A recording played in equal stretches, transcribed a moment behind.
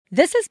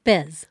This is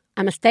Biz.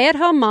 I'm a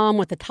stay-at-home mom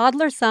with a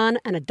toddler son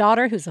and a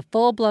daughter who's a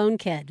full-blown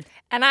kid.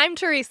 And I'm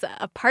Teresa,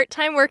 a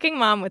part-time working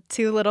mom with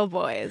 2 little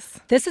boys.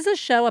 This is a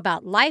show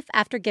about life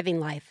after giving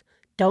life.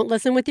 Don't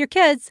listen with your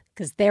kids,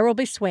 because there will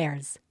be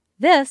swears.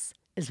 This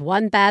is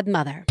One Bad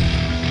Mother.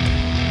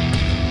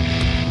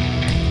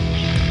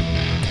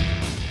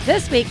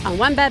 This week on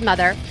One Bad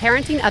Mother,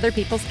 parenting other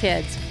people's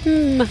kids.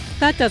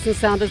 That doesn't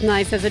sound as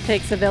nice as It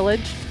Takes a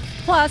Village.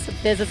 Plus,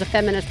 Biz is a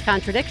feminist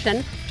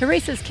contradiction.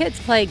 Teresa's kids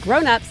play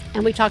grown-ups,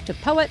 and we talk to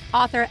poet,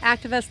 author,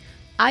 activist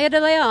Aya de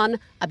Leon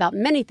about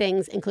many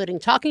things, including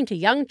talking to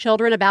young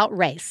children about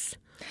race.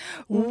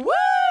 Woo!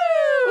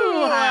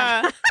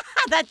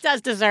 That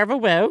does deserve a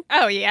woo.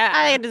 Oh, yeah.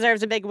 I think it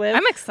deserves a big woo.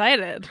 I'm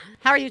excited.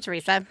 How are you,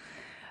 Teresa?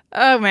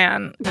 Oh,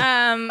 man.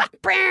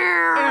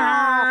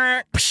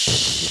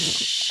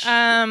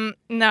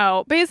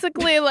 No.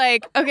 Basically,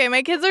 okay,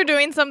 my kids are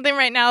doing something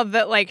right now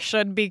that,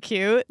 should be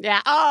cute.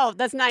 Yeah. Oh,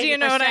 that's 90% Do you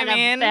know what I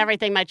mean? of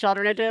everything my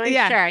children are doing?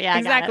 Yeah, Sure, yeah,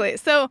 exactly.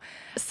 So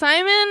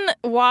Simon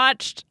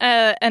watched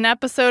an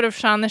episode of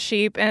Shaun the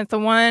Sheep, and it's the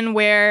one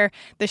where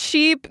the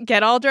sheep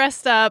get all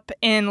dressed up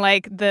in,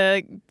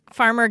 the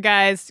farmer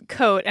guy's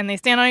coat, and they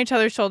stand on each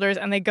other's shoulders,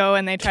 and they go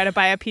and they try to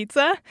buy a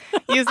pizza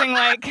using,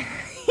 a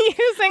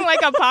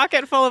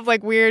pocket full of,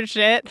 weird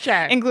shit.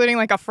 Sure. Including,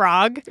 a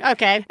frog.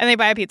 Okay. And they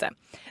buy a pizza.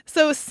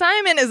 So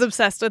Simon is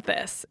obsessed with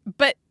this,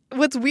 but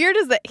what's weird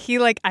is that he,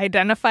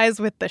 identifies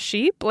with the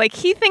sheep.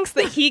 He thinks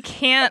that he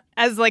can't,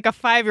 as, a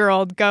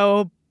 5-year-old,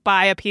 go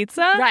buy a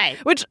pizza. Right.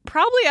 Which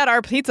probably at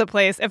our pizza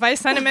place, if I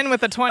sent him in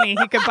with a 20,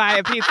 he could buy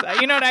a pizza.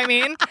 You know what I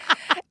mean?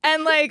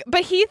 And,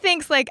 but he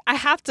thinks, I'm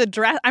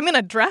going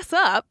to dress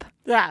up.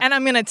 Yeah. And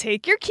I'm going to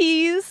take your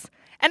keys.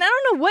 And I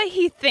don't know what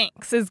he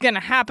thinks is going to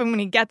happen when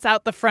he gets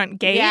out the front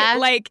gate. Yeah.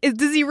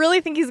 Does he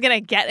really think he's going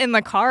to get in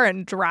the car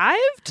and drive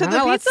to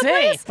the let's pizza see.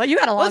 place? Well, you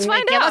got a long Let's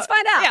find weekend. out. Let's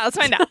find out. Yeah, let's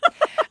find out.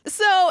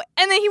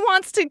 And then he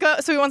wants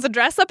to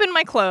dress up in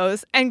my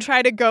clothes and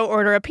try to go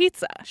order a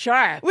pizza.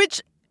 Sure.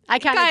 Which, I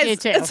kind of do,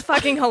 too. It's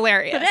fucking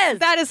hilarious. It is.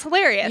 That is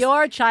hilarious.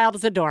 Your child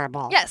is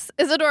adorable. Yes,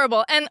 is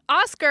adorable. And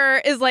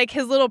Oscar is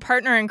his little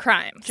partner in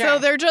crime. Sure. So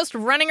they're just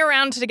running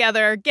around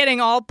together, getting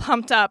all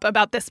pumped up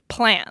about this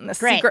plan, this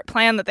secret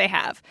plan that they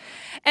have.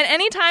 And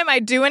anytime I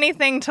do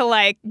anything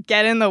to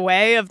get in the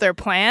way of their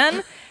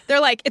plan, they're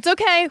like, it's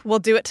okay, we'll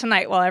do it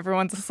tonight while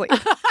everyone's asleep.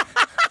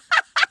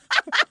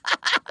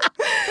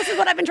 This is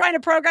what I've been trying to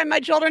program my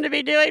children to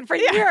be doing for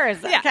years.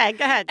 Yeah. Okay,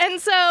 go ahead.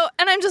 And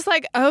I'm just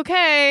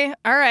okay,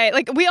 all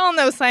right. We all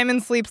know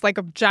Simon sleeps like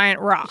a giant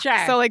rock. Sure.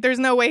 So, there's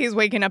no way he's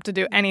waking up to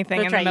do anything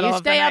That's in the right. middle You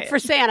of the stay night. up for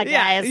Santa, guys.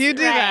 Yeah, you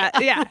do right.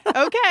 that. Yeah.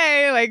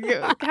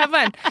 Okay. Have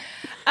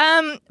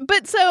fun.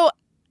 But so,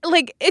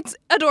 it's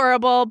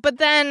adorable, but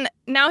then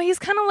now he's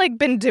kind of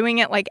been doing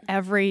it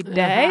every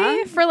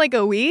day for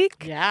a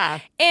week. Yeah.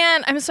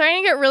 And I'm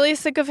starting to get really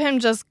sick of him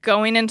just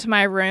going into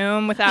my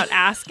room without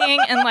asking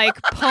and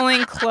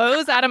pulling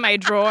clothes out of my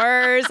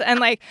drawers. And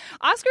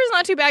Oscar's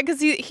not too bad because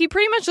he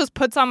pretty much just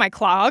puts on my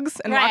clogs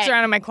and walks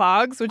around in my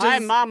clogs, which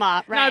is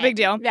mama. Right. not a big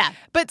deal. Yeah.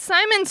 But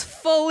Simon's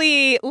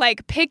fully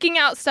picking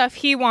out stuff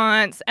he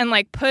wants and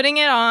putting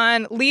it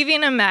on,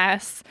 leaving a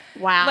mess.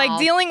 Wow.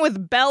 Dealing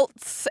with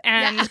belts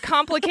and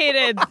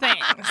complicated things.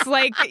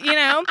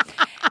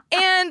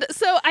 And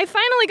so I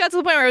finally got to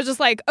the point where I was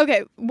just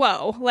okay,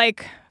 whoa,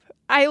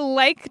 I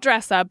like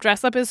dress up.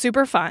 Dress up is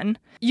super fun.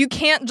 You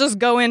can't just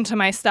go into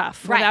my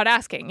stuff without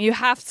asking. You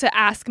have to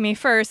ask me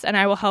first and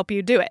I will help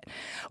you do it.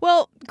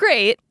 Well,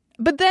 great.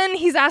 But then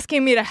he's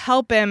asking me to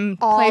help him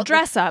play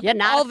dress up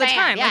all the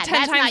time, yeah,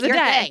 10 times a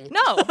day. Thing. No,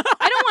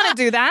 I don't want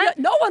to do that.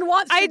 No one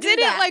wants to I do did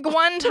that. it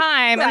one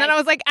time, and then I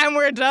was and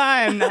we're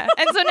done.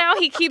 And so now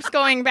he keeps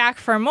going back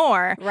for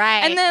more.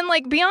 Right. And then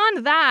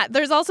beyond that,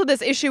 there's also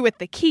this issue with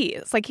the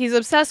keys. He's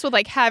obsessed with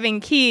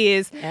having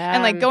keys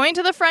and going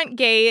to the front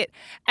gate,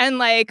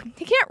 and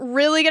he can't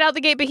really get out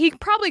the gate, but he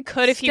probably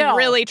could if he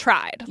really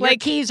tried. Your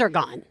keys are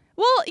gone.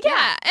 Well,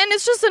 yeah, and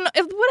it's just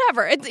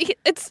whatever.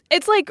 It's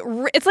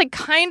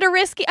kind of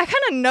risky. I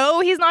kind of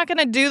know he's not going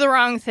to do the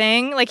wrong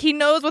thing. He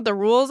knows what the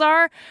rules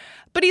are,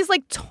 but he's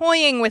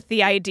toying with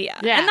the idea,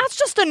 and that's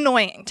just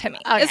annoying to me,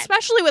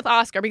 especially with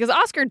Oscar because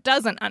Oscar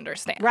doesn't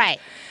understand.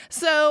 Right.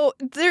 So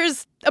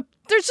there's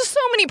just so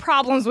many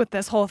problems with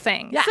this whole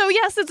thing. Yeah. So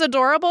yes, it's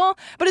adorable,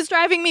 but it's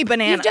driving me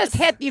bananas.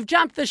 You've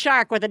jumped the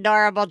shark with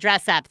adorable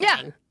dress up thing.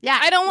 Yeah. Yeah.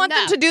 I don't want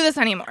them to do this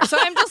anymore. So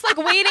I'm just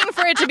waiting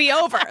for it to be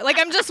over.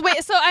 I'm just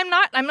wait. So I'm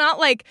not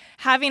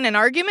having an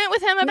argument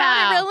with him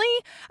about it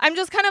really. I'm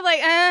just kind of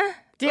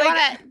Do you want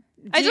to?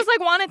 I just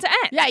want it to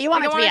end. Yeah, you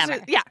want it to be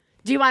over. Yeah.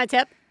 Do you want a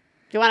tip? Do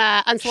you want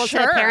an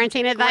unsolicited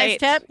parenting advice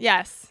tip?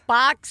 Yes.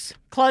 Box,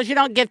 clothes you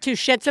don't give two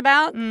shits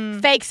about,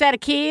 fake set of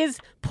keys,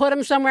 put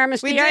them somewhere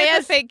mysterious. We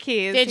did the fake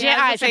keys. Did you? All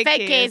right, so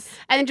fake keys.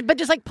 But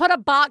just like put a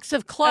box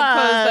of clothes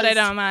that I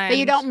don't mind. That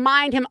you don't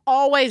mind him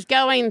always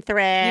going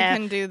through. You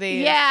can do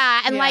these.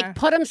 Yeah, and like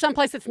put him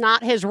someplace that's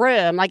not his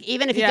room. Like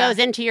even if he goes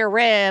into your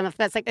room, if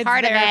that's like it's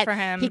part of it, for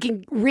him. he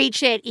can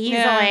reach it easily.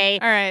 Yeah.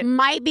 All right.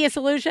 Might be a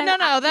solution. No,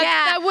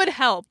 that would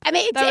help. I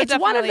mean, it's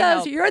one of those,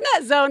 help. You're in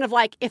that zone of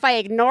like, if I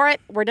ignore it,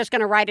 we're just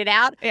going to write it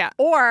out. Yeah.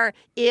 Or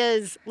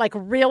is like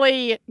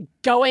really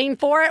going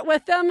for it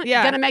with them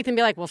going to make them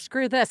be like, well,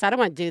 screw this. I don't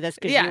want to do this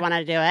because you want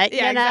to do it.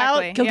 Yeah, you know?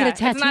 exactly. Go get a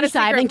tattoo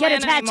side and get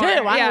a tattoo.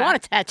 Anymore. I don't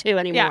want a tattoo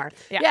anymore.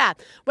 Yeah.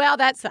 Well,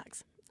 that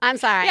sucks. I'm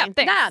sorry. Yeah,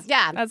 thanks. No,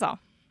 yeah. That's all.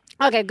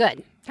 Okay,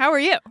 good. How are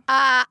you?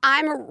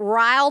 I'm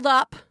riled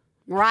up.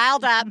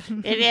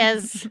 It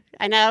is,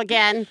 I know,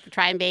 again,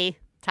 try and be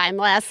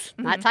timeless,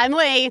 not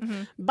timely.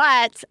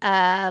 But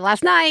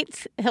last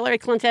night, Hillary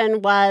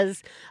Clinton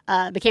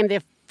became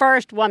the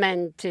first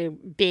woman to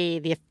be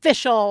the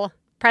official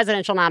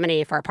presidential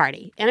nominee for a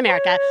party in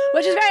America,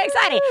 which is very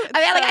exciting.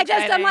 I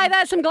just done like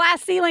that, some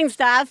glass ceiling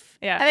stuff.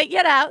 Yeah. I think,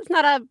 it's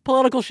not a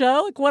political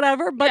show, like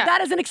whatever, but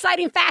that is an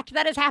exciting fact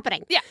that is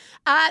happening. Yeah.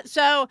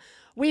 So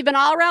we've been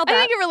all riled up. I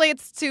think it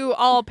relates to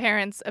all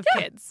parents of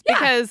kids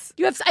because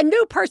you have a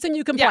new person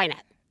you can point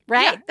at,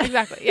 right? Yeah,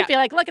 exactly. Yeah. You'd be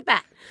like, look at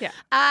that. Yeah.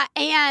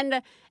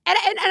 And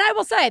I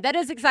will say that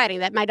is exciting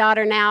that my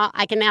daughter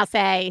I can now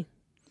say,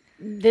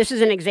 this is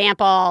an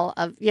example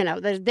of,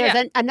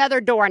 there's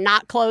another door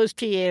not closed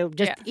to you,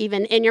 just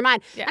even in your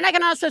mind. Yeah. And I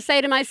can also say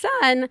to my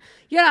son,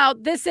 look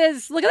at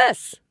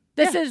this.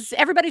 This is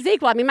everybody's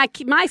equal. I mean,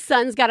 my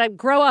son's got to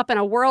grow up in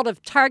a world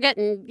of Target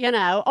and,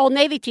 Old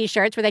Navy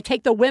T-shirts where they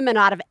take the women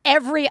out of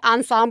every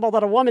ensemble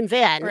that a woman's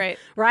in. Right.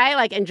 Right?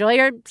 Like, enjoy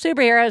your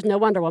superheroes, no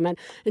Wonder Woman.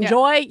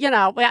 Enjoy,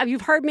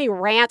 you've heard me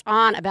rant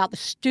on about the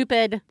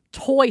stupid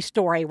Toy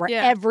Story where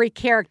every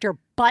character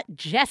but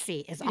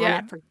Jessie is on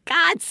it, for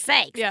God's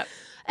sakes. Yeah.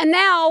 And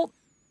now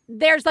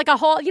there's like a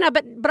whole,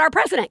 but our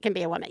president can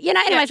be a woman.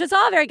 Anyways, it's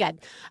all very good.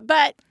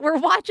 But we're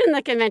watching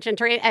the convention.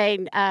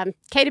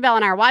 Katie Bell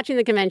and I are watching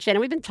the convention,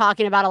 and we've been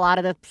talking about a lot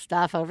of the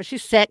stuff over.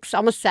 She's 6,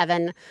 almost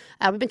 7.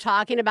 We've been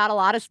talking about a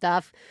lot of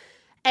stuff.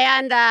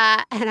 And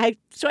I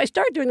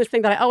started doing this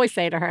thing that I always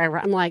say to her.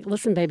 I'm like,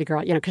 listen, baby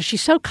girl, because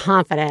she's so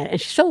confident and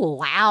she's so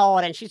loud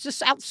and she's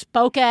just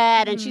outspoken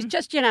and she's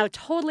just,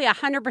 totally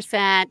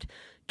 100%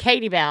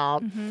 Katie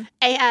Bell.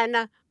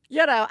 And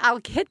I'll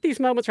hit these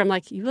moments where I'm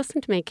like, you listen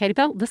to me, Katie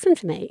Bell, listen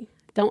to me.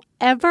 Don't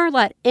ever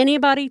let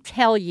anybody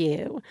tell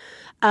you,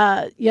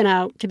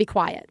 to be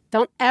quiet.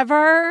 Don't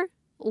ever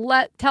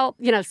tell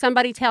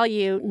somebody tell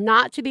you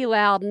not to be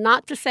loud,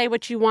 not to say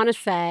what you want to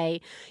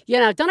say.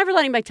 Don't ever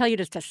let anybody tell you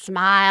just to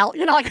smile.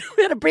 Like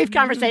we had a brief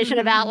conversation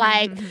about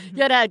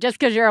just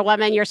because you're a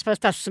woman, you're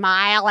supposed to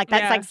smile. Like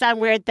that's like some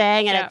weird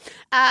thing.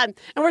 And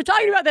we're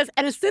talking about this,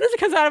 and as soon as it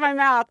comes out of my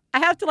mouth, I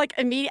have to like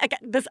immediately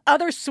this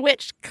other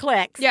switch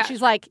clicks. Yeah.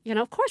 She's like,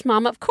 of course,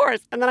 Mama, of course.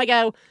 And then I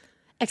go,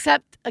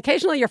 except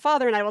occasionally your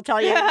father and I will tell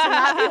you to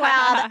not be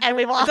loud, and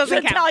we will also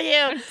tell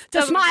you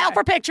to smile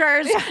for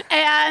pictures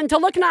and to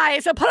look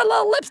nice and put a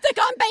little lipstick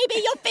on,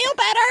 baby. You'll feel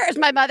better, as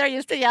my mother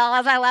used to yell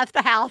as I left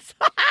the house.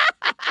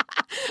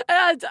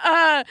 And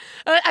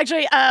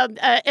actually,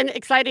 in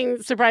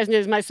exciting surprise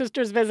news, my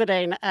sister's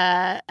visiting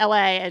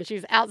L.A. and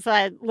she's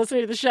outside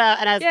listening to the show.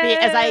 And as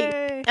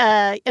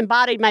I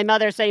embodied my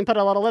mother saying, "Put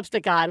a little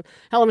lipstick on,"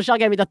 Helen Michelle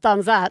gave me the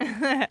thumbs up.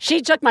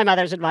 She took my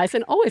mother's advice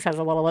and always has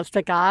a little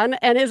lipstick on,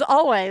 and is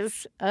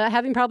always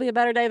having probably a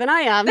better day than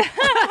I am.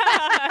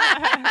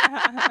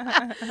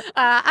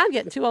 I'm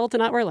getting too old to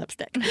not wear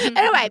lipstick.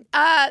 Anyway,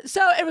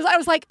 so I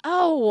was like,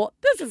 oh,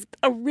 this is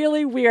a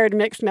really weird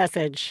mixed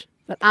message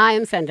that I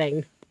am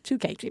sending to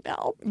Katie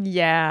Bell.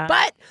 Yeah.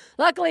 But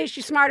luckily,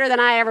 she's smarter than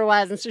I ever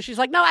was. And so she's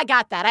like, no, I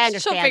got that. I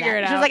understand. She'll figure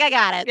it out. She's like, I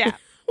got it. Yeah.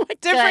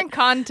 Different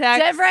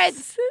context.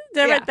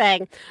 Different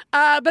thing.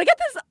 But I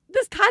guess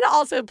this kind of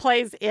also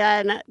plays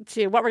in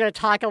to what we're going to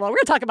talk about. We're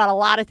going to talk about a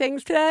lot of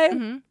things today.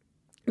 Mm-hmm.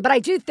 But I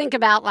do think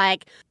about,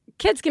 like,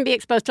 kids can be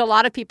exposed to a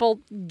lot of people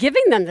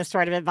giving them this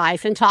sort of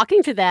advice and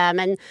talking to them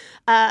and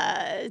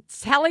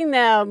telling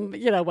them,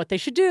 what they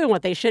should do and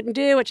what they shouldn't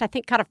do, which I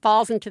think kind of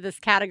falls into this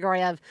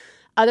category of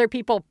other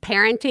people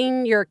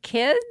parenting your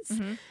kids,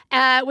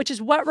 mm-hmm. Which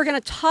is what we're going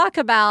to talk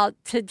about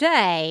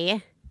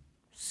today.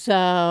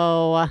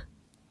 So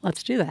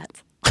let's do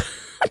that.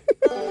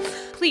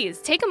 Please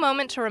take a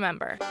moment to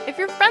remember, if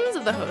you're friends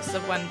of the hosts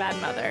of One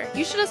Bad Mother,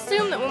 you should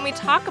assume that when we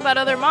talk about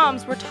other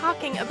moms, we're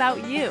talking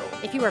about you.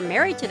 If you are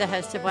married to the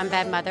hosts of One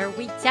Bad Mother,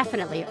 we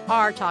definitely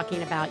are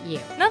talking about you.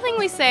 Nothing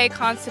we say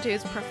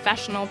constitutes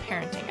professional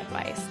parenting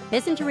advice.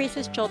 Biz and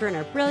Teresa's children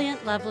are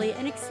brilliant, lovely,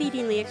 and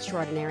exceedingly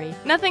extraordinary.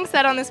 Nothing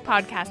said on this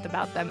podcast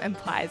about them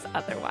implies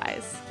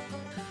otherwise.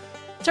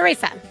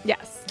 Teresa.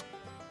 Yes.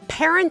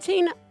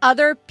 Parenting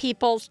other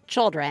people's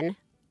children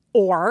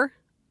or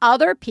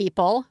other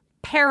people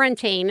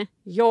parenting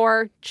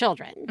your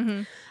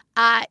children.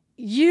 Mm-hmm.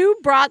 You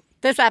brought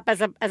this up as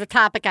a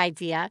topic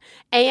idea,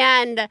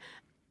 and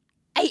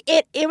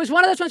it was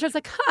one of those ones where it's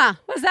like,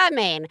 what does that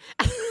mean?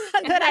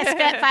 that I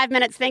spent 5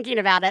 minutes thinking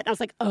about it. And I was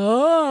like,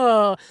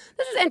 oh,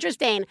 this is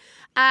interesting.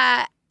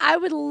 I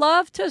would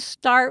love to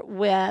start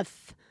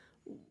with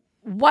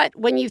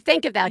when you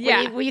think of that,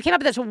 when you came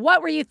up with this,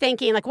 what were you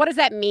thinking? Like, what does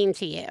that mean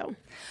to you?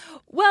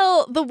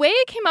 Well, the way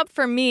it came up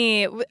for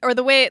me, or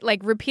the way it like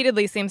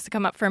repeatedly seems to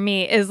come up for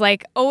me, is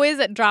like always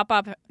at drop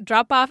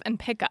off and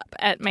pick up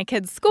at my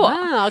kids' school.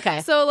 Oh, okay.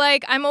 So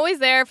like I'm always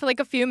there for like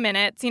a few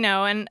minutes,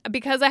 and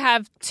because I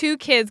have 2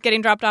 kids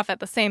getting dropped off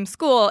at the same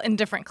school in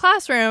different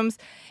classrooms,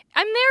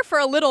 I'm there for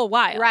a little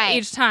while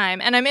each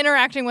time, and I'm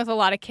interacting with a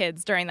lot of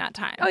kids during that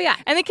time. Oh, yeah.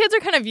 And the kids are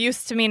kind of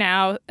used to me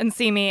now and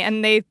see me,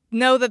 and they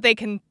know that they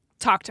can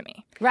talk to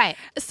me. Right.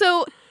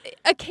 So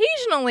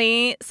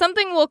occasionally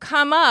something will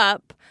come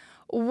up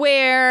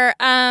where,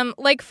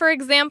 like, for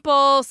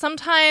example,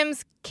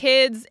 sometimes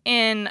kids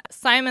in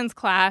Simon's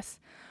class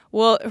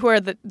who are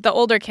the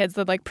older kids,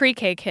 the like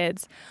pre-K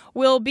kids,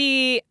 will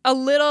be a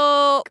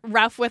little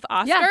rough with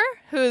Oscar,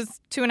 who's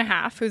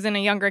 2.5, who's in a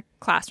younger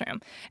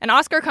classroom. And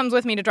Oscar comes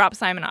with me to drop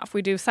Simon off.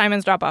 We do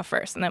Simon's drop off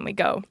first, and then we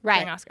go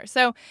bring Oscar.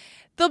 So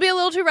they'll be a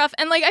little too rough.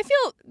 And like I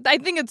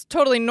think it's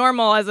totally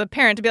normal as a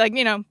parent to be like,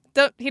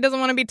 he doesn't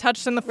want to be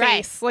touched in the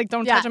face. Like,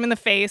 don't touch him in the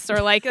face,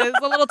 or like it's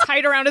a little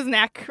tight around his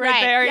neck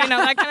there,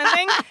 that kind of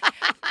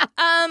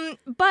thing.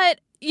 But,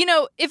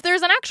 if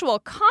there's an actual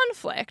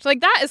conflict,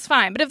 like that is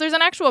fine. But if there's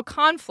an actual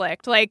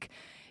conflict, like,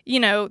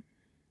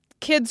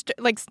 kids,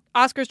 like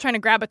Oscar's trying to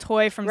grab a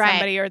toy from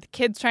somebody, or the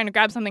kid's trying to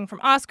grab something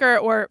from Oscar,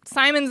 or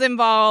Simon's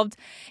involved,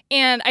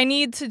 and I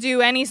need to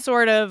do any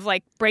sort of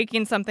like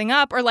breaking something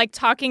up or like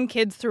talking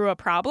kids through a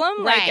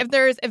problem, like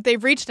if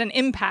they've reached an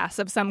impasse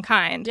of some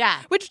kind,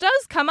 which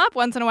does come up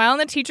once in a while,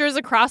 and the teacher's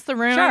across the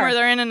room or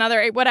they're in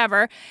another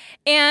whatever,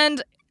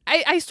 and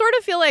I sort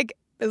of feel like,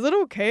 is it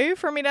okay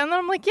for me to? And then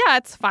I'm like, yeah,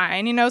 it's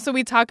fine, so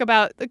we talk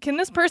about, can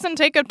this person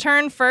take a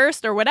turn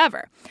first or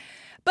whatever.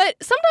 But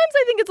sometimes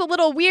I think it's a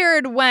little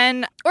weird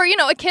when, or,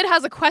 a kid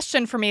has a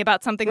question for me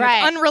about something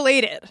that's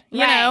unrelated,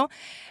 you know?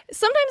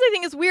 Sometimes I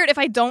think it's weird if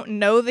I don't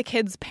know the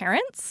kids'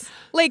 parents.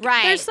 Like,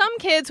 there's some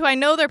kids who I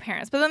know their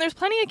parents, but then there's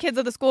plenty of kids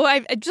at the school.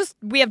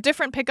 We have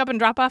different pickup and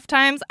drop-off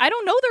times. I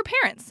don't know their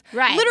parents.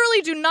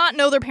 Literally do not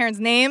know their parents'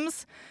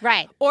 names.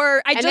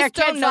 Or I just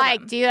don't know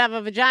them. Do you have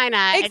a vagina?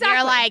 And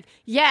you're like,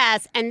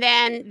 yes. And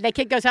then the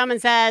kid goes home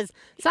and says,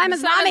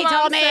 Simon's mommy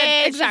told me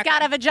she's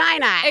got a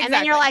vagina. And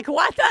then you're like,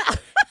 what the?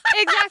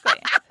 Exactly.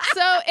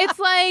 So it's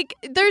like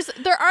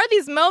there are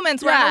these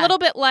moments where I'm a little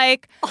bit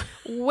like,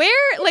 where,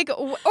 like,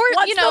 or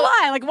what's the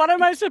line? Like, what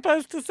am I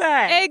supposed to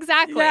say?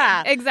 Exactly.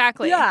 Yeah.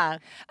 Exactly. Yeah.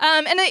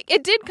 And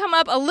it did come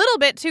up a little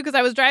bit too, because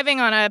I was driving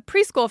on a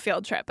preschool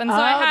field trip, and so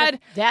I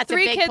had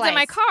 3 kids in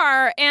my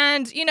car,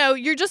 and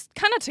you're just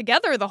kind of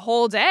together the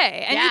whole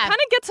day, and you kind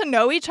of get to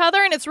know each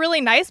other, and it's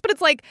really nice. But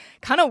it's like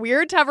kind of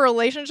weird to have a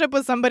relationship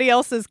with somebody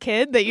else's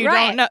kid that you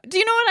don't know. Do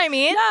you know what I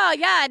mean?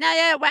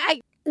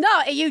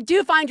 No, you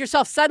do find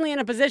yourself suddenly in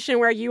a position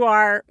where you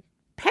are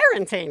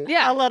parenting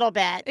a little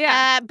bit.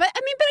 Yeah. But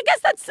I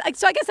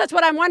guess that's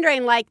what I'm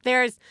wondering. Like,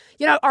 there's,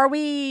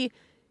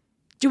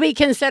 do we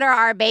consider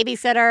our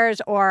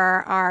babysitters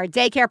or our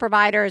daycare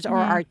providers or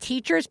our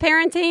teachers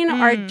parenting?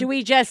 Or do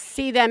we just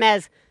see them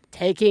as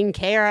taking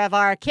care of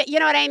our kid? You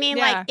know what I mean?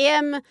 Yeah. Like,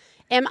 am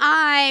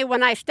I,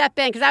 when I step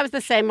in, because I was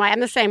the same way. I'm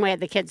the same way at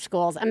the kids'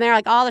 schools. I'm there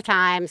like all the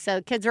time. So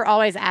kids are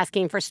always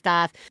asking for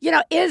stuff.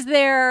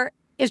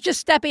 Is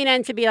just stepping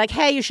in to be like,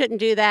 hey, you shouldn't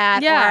do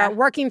that, or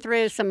working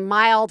through some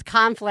mild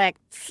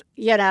conflicts,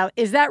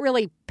 is that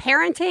really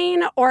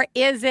parenting, or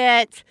is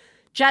it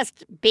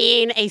just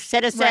being a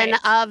citizen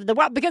of the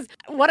world? Because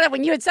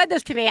when you had said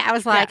this to me, I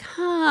was like,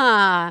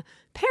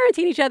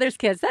 parenting each other's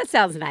kids, that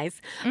sounds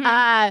nice.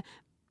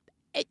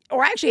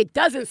 Or actually, it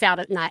doesn't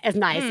sound as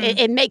nice.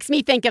 It makes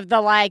me think of the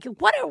like,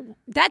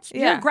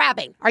 you're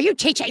grabbing. Are you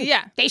teaching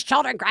these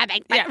children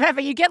grabbing?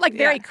 You get like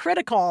very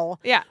critical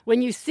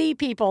when you see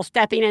people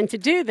stepping in to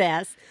do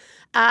this,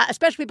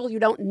 especially people you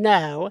don't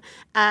know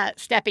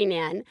stepping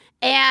in.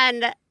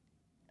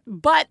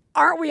 But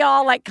aren't we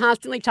all like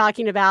constantly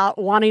talking about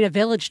wanting a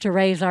village to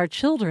raise our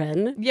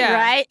children? Yeah.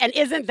 Right? And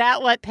isn't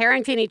that what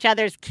parenting each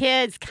other's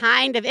kids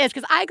kind of is?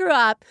 Because I grew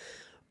up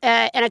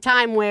in a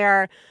time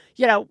where,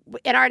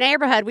 in our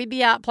neighborhood, we'd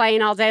be out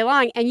playing all day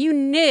long, and you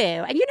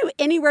knew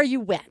anywhere you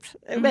went,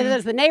 whether it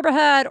was the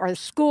neighborhood or the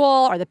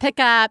school or the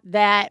pickup,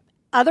 that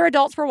other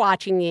adults were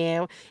watching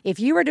you. If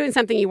you were doing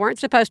something you weren't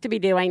supposed to be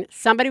doing,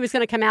 somebody was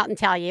going to come out and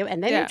tell you,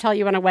 and they would tell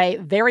you in a way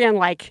very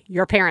unlike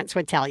your parents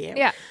would tell you.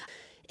 Yeah.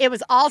 It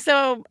was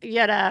also,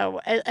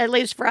 at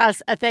least for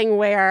us, a thing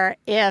where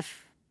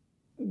if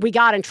we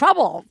got in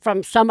trouble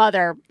from some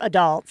other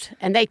adult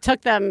and they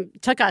took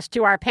us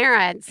to our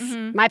parents,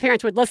 my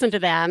parents would listen to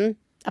them,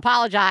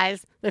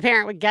 apologize, the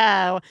parent would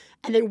go,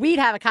 and then we'd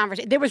have a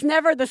conversation. There was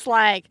never this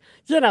like,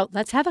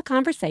 let's have a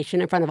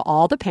conversation in front of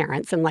all the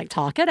parents and like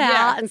talk it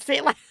out and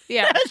see. Like,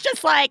 it was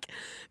just like,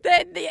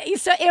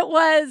 so it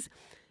was,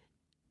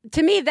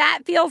 to me,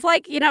 that feels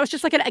like, it's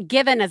just like a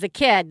given as a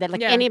kid that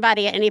like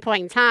anybody at any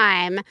point in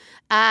time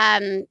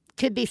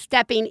could be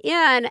stepping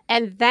in,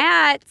 and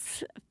that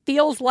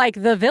feels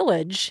like the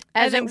village,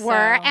 as it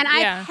were. So. And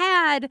I've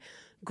had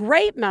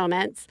great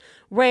moments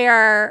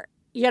where,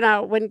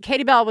 when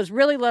Katie Bell was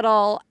really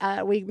little,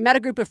 we met a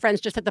group of friends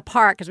just at the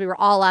park because we were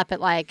all up at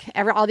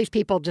all these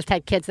people just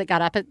had kids that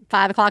got up at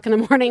 5 o'clock in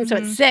the morning. So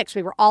at 6,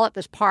 we were all at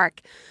this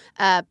park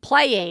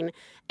playing.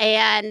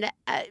 And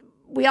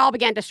we all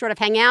began to sort of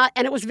hang out.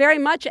 And it was very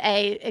much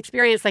a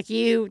experience like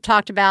you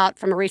talked about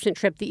from a recent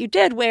trip that you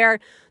did where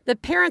the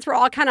parents were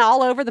all kind of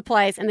all over the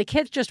place and the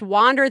kids just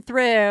wandered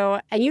through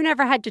and you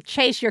never had to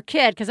chase your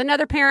kid because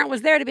another parent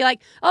was there to be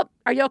like, oh,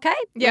 are you okay?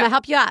 Yeah. I'm going to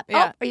help you out.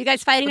 Yeah. Oh, are you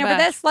guys fighting over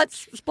this?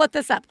 Let's split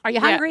this up. Are you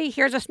hungry?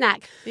 Here's a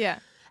snack. Yeah.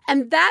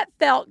 And that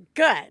felt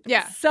good.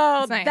 Yeah.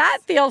 So nice. that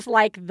feels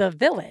like the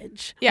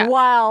village. Yeah.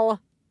 While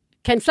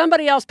can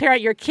somebody else parent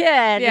your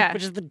kid, Yeah.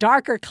 which is the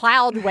darker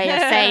cloud way of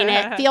saying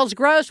it, feels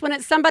gross when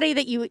it's somebody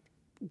that you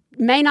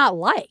may not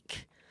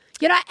like.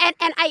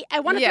 And I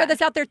want to throw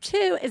this out there,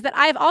 too, is that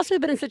I've also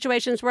been in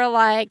situations where,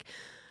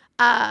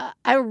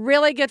 a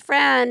really good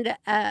friend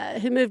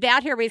who moved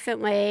out here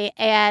recently,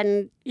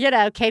 and,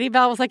 Katie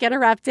Bell was,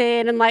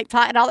 interrupting and,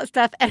 talking all that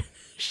stuff. And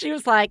she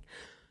was like,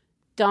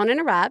 don't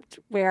interrupt.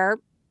 We're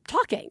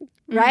talking,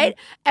 right?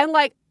 And,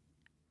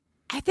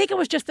 I think it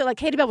was just that,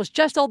 Katie Bell was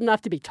just old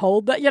enough to be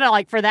told that,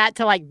 for that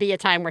to, be a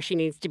time where she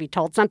needs to be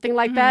told something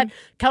like that,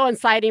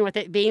 coinciding with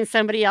it being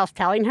somebody else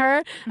telling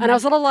her. And I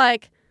was a little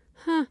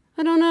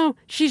I don't know.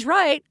 She's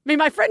right. I mean,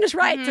 my friend is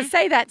right to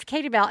say that to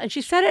Katie Bell. And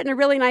she said it in a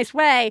really nice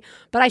way.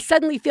 But I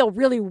suddenly feel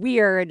really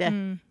weird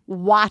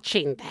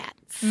watching that.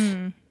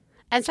 And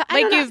so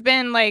I don't know. You've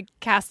been,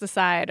 cast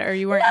aside or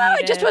you weren't No,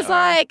 needed, it just was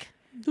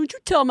don't you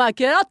tell my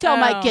kid. I'll tell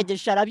my kid to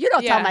shut up. You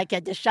don't tell my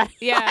kid to shut up.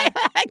 Yeah.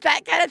 Like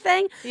that kind of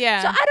thing.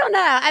 Yeah. So I don't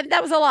know.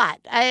 That was a lot.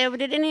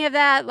 Did any of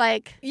that,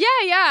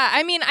 Yeah.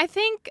 I mean, I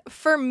think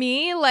for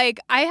me, I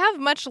have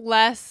much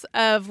less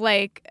of,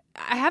 I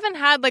haven't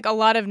had, a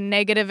lot of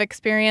negative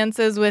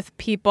experiences with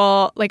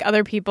people,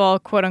 other people,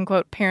 quote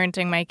unquote,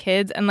 parenting my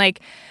kids. And, I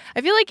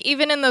feel like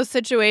even in those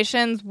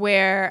situations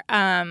where,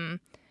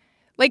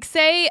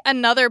 say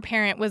another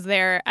parent was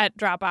there at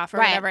drop-off or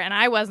whatever, and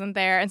I wasn't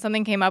there, and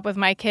something came up with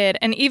my kid,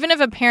 and even if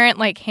a parent,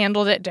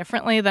 handled it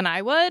differently than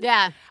I would,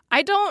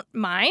 I don't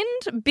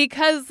mind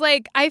because,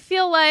 I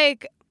feel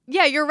like,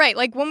 yeah, you're right.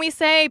 When we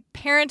say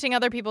parenting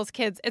other people's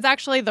kids, it's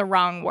actually the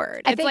wrong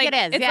word. I think it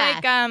is,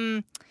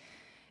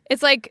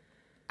 It's like,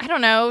 I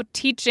don't know,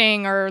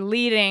 teaching or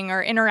leading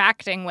or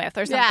interacting with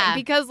or something. Yeah.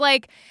 Because,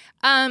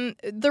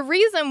 the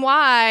reason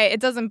why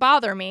it doesn't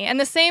bother me, and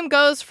the same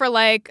goes for,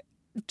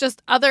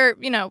 just other,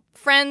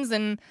 friends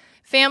and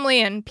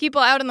family and people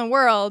out in the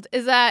world,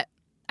 is that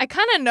I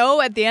kind of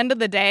know at the end of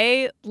the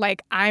day,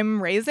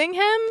 I'm raising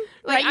him.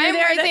 I'm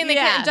raising the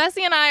kid.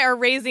 Jesse and I are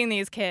raising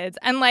these kids.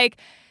 And,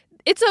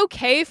 it's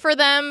okay for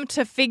them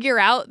to figure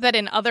out that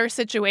in other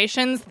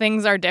situations,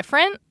 things are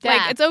different.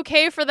 Yeah. It's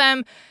okay for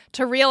them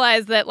to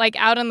realize that,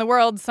 out in the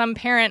world, some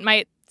parent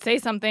might say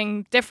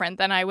something different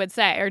than I would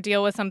say or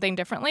deal with something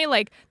differently.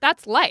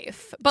 That's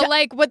life. But,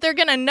 what they're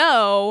going to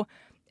know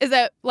is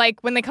that,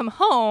 when they come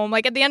home,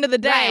 at the end of the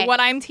day, what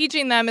I'm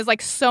teaching them is,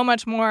 so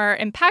much more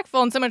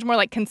impactful and so much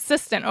more,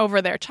 consistent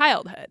over their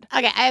childhood.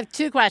 Okay, I have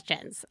 2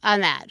 questions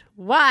on that.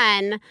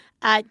 One,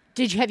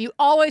 have you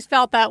always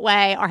felt that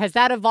way, or has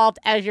that evolved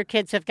as your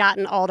kids have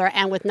gotten older?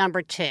 And with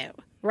number 2,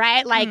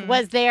 right?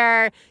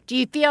 Do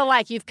you feel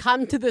like you've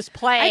come to this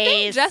place? I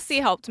think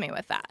Jesse helped me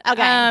with that.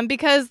 Okay.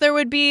 Because there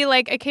would be,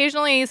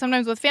 occasionally,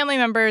 sometimes with family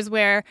members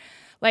where,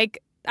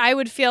 I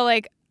would feel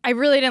I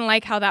really didn't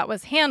like how that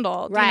was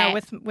handled,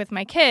 with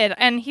my kid.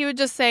 And he would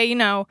just say,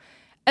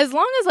 as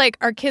long as,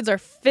 our kids are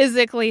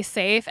physically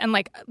safe and,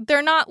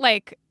 they're not,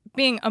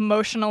 being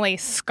emotionally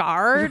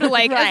scarred, as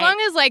long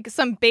as,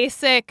 some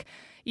basic,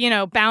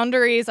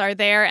 boundaries are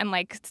there and,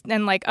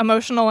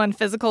 emotional and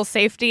physical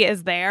safety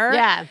is there.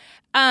 Yeah.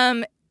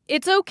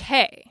 It's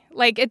okay.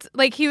 It's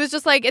he was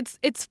just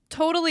it's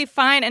totally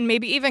fine and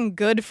maybe even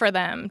good for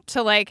them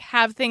to,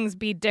 have things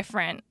be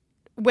different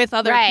with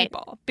other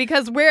people,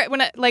 because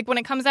when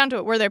it comes down to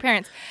it, we're their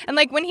parents. And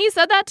when he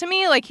said that to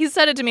me, he's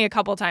said it to me a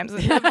couple times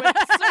with certain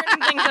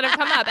things that have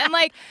come up, and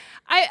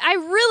I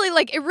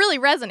really it really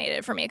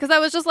resonated for me because I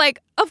was just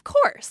of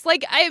course,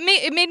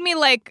 it made me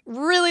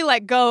really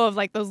let go of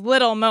those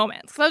little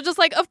moments. So I was just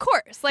of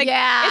course, it's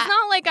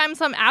not I'm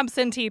some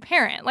absentee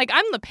parent,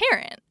 I'm the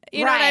parent.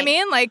 You know what I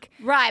mean?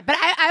 Right. But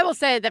I will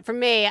say that for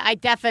me, I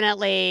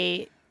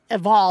definitely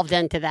evolved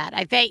into that.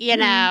 I think,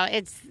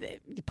 it's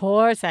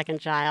poor second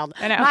child.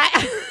 I know.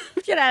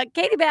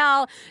 Katie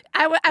Bell,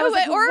 I was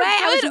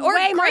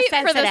way more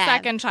sensitive. For the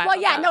second child.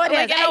 Well, yeah, no, it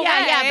is.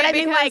 Yeah. But I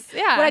mean,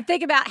 when I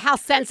think about how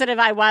sensitive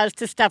I was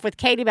to stuff with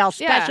Katie Bell,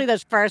 especially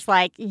those first,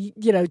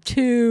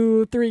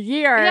 2-3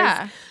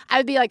 years, I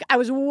would be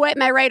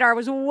my radar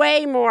was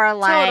way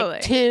more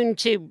tuned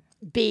to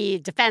be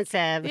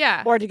defensive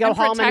or to go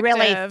home and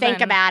really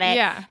think about it.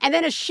 Yeah. And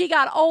then as she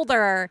got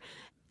older,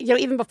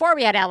 even before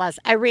we had Ellis,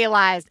 I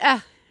realized,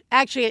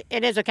 Actually,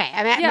 it is okay.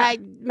 I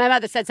mean, my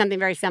mother said something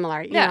very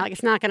similar. You know, like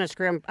it's not going to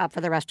screw them up for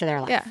the rest of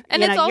their life. Yeah.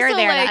 And you it's know, also you're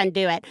there like, to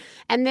undo it.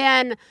 And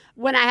then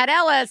when I had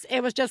Ellis,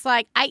 it was just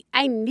like,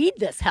 I need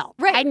this help.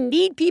 Right. I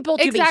need people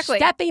to be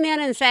stepping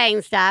in and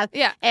saying stuff.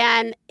 Yeah.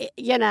 And,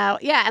 you know,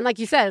 and like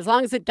you said, as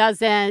long as it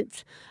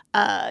doesn't,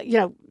 you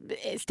know,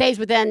 it stays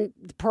within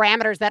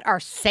parameters that are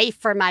safe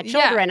for my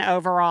children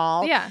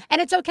overall. Yeah.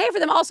 And it's okay for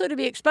them also to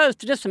be exposed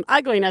to just some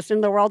ugliness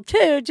in the world,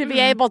 too, to be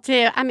able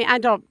to, I mean,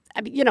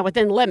 you know,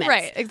 within limits.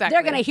 Right, exactly.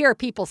 They're going to hear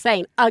people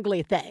saying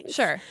ugly things.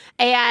 Sure.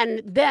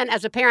 And then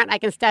as a parent, I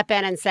can step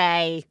in and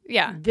say,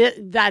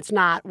 that's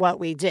not what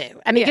we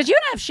do. I mean, because you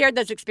and I have shared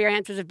those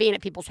experiences of being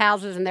at people's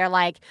houses and they're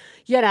like,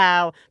 you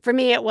know, for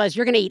me it was,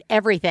 you're going to eat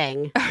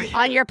everything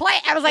on your plate.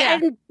 I was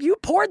like, you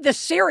poured this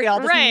cereal,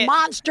 this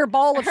monster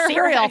bowl of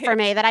cereal for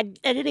me that I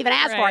didn't even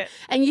ask for.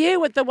 And you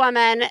with the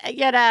woman,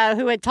 you know,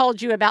 who had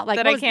told you about like...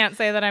 That I can't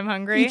say that I'm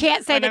hungry. You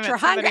can't say that you're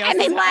hungry. I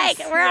mean, like,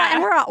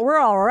 we're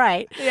all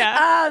right.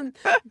 Yeah.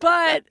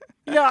 But,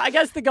 you know, I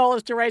guess the goal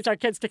is to raise our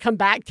kids to come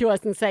back to us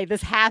and say,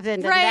 this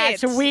happened and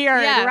that's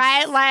weird,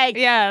 right? Like,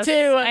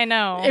 I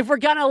know. If we're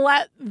going to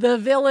let the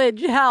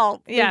village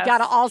help, we've got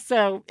to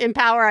also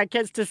empower our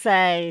kids to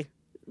say,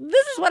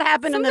 this is what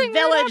happened in the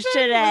village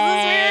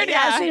today. Weird?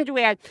 Yeah, it seemed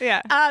weird.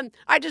 Yeah. All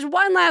right, just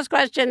one last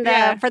question, though.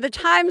 Yeah. For the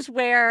times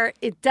where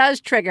it does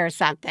trigger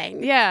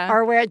something. Yeah.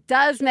 Or where it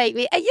does make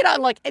me, you know,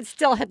 look, it's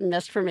still hit and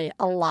miss for me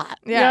a lot.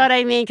 Yeah. You know what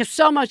I mean? Because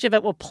so much of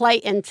it will play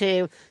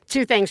into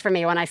two things for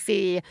me when I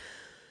see,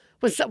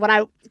 when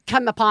I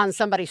come upon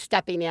somebody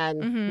stepping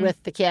in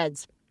with the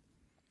kids.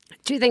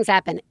 Two things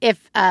happen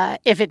if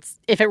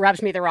it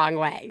rubs me the wrong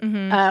way.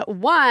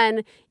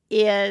 One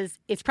is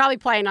it's probably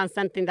playing on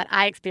something that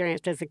I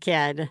experienced as a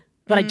kid,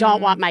 but I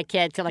don't want my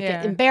kid to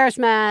get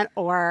embarrassment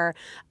or,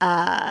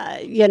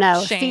 you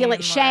know, feel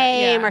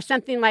shame or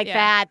something like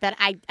that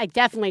I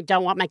definitely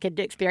don't want my kid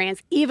to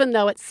experience, even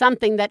though it's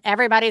something that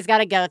everybody's got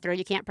to go through.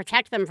 You can't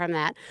protect them from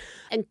that.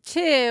 And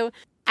two,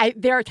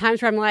 there are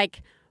times where I'm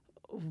like,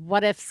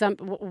 what if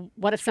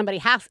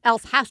somebody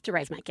else has to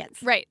raise my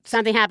kids? Right.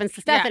 Something happens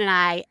to Stefan and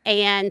I,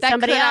 and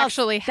somebody else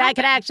that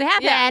could actually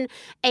happen.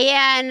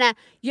 Yeah. And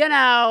you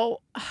know,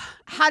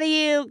 how do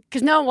you?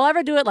 Because no one will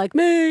ever do it like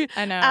me.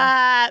 I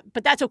know.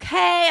 But that's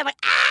okay. I'm like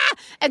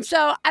and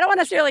so I don't want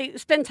to necessarily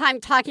spend time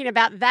talking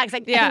about that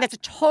because I think that's a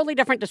totally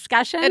different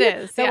discussion. It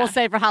is. That we'll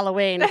save for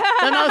Halloween.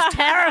 The most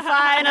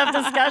terrifying of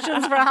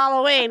discussions for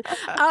Halloween.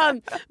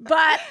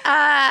 But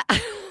God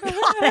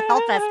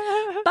help us.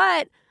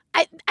 But.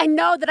 I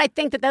know that I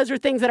think that those are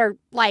things that are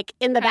like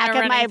in the back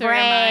of my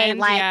brain,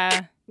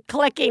 like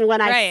clicking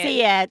when I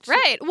see it.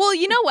 Right. Well,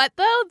 you know what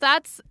though?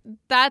 That's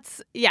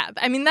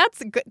I mean,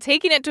 that's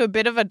taking it to a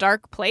bit of a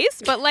dark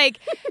place, but like,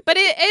 but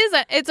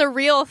it's a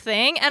real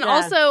thing. And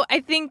also I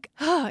think,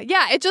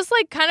 it just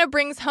like kind of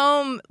brings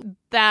home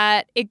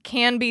that it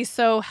can be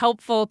so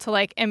helpful to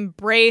like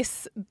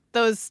embrace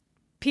those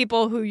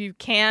people who you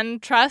can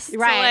trust to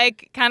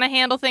like kind of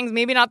handle things,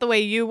 maybe not the way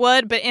you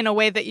would, but in a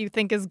way that you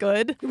think is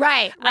good.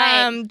 Right.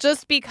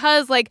 Just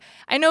because like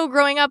I know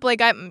growing up, like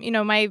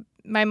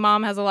my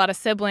mom has a lot of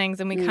siblings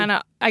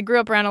and I grew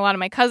up around a lot of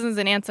my cousins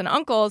and aunts and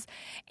uncles.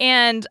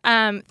 And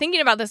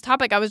thinking about this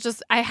topic,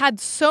 I had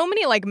so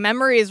many like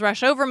memories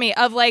rush over me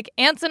of like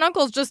aunts and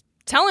uncles just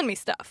telling me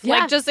stuff,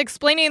 like just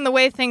explaining the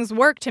way things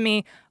work to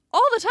me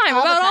all the time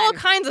about all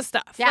kinds of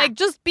stuff. Yeah. Like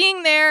just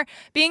being there,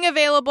 being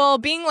available,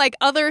 being like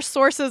other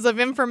sources of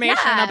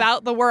information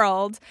about the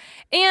world.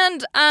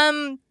 And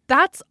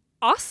that's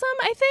awesome,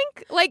 I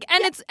think. Like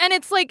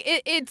it's like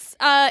it's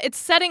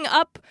setting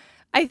up,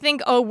 I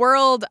think, a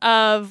world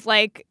of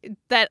like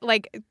that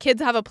like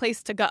kids have a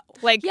place to go.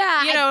 Like you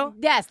know.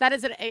 Yes, that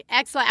is an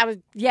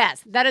excellent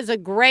that is a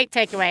great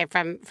takeaway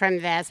from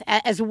this,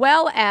 as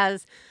well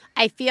as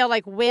I feel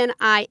like when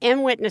I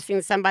am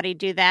witnessing somebody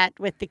do that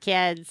with the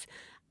kids,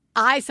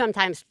 I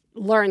sometimes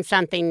learn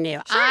something new.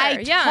 Sure,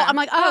 I'm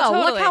like, totally.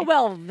 Look how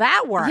well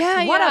that works.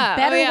 Yeah, what a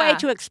better way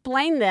to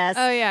explain this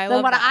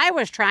than what I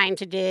was trying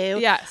to do.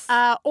 Yes.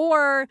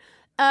 Or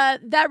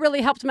that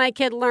really helped my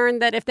kid learn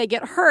that if they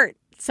get hurt,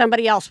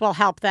 somebody else will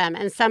help them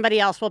and somebody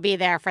else will be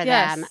there for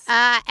them.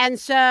 And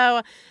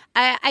so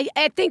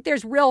I think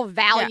there's real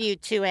value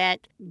to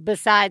it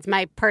besides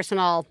my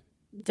personal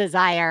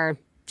desire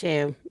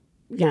to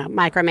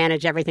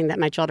micromanage everything that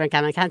my children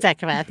come in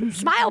contact with.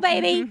 Smile,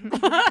 baby.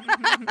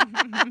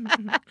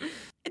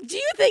 Do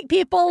you think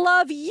people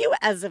love you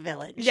as a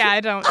village? Yeah, I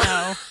don't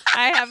know.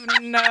 I have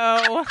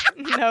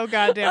no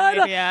goddamn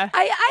idea.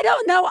 I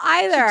don't know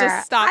either.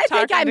 Just stop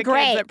talking to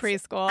kids at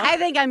preschool. I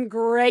think I'm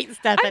great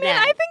stepping in.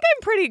 I think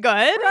I'm pretty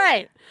good.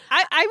 Right.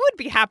 I would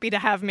be happy to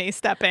have me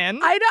step in.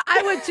 I know,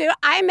 I would too.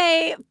 I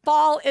may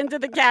fall into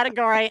the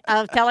category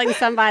of telling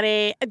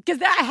somebody,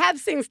 because I have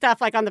seen stuff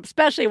like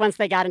especially once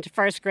they got into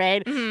first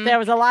grade, there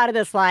was a lot of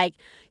this like,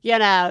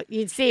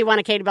 you'd see one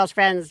of Katie Bell's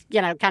friends,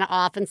 kind of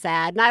off and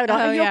sad. And I would,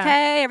 are you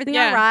okay? Everything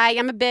all right?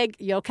 I'm a big,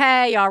 you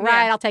okay? You all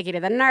right? I'll take you to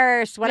the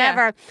nurse,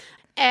 whatever.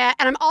 And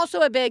I'm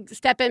also a big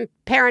step-in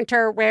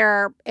parenter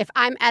where if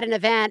I'm at an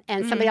event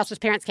and somebody else's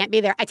parents can't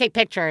be there, I take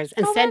pictures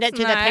and send it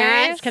to the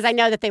parents because I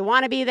know that they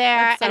want to be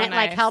there, and it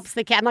like helps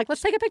the kid. I'm like,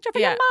 let's take a picture for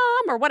your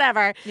mom or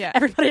whatever. Yeah.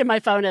 Everybody in my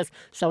phone is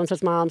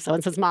so-and-so's mom,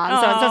 so-and-so's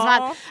mom, so-and-so's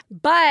mom.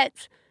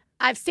 But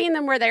I've seen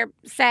them where they're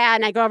sad,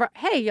 and I go over,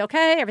 hey, you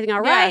okay? Everything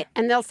all right?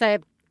 And they'll say,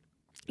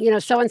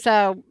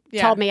 so-and-so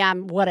told me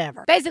I'm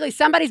whatever. Basically,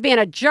 somebody's being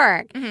a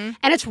jerk, and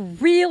it's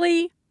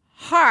really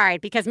hard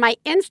because my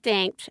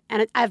instinct,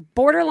 and I've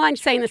borderline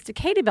saying this to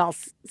Katie Bell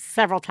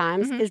several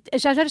times,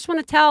 is I just want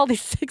to tell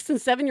these 6 and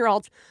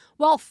 7-year-olds,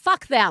 well,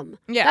 fuck them.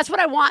 Yeah. That's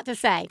what I want to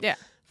say. Yeah.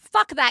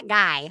 Fuck that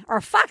guy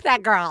or fuck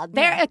that girl.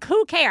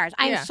 Who cares?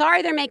 I'm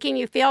sorry they're making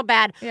you feel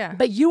bad,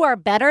 but you are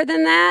better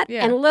than that.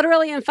 Yeah. And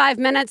literally in 5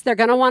 minutes, they're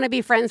going to want to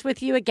be friends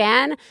with you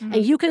again. And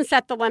you can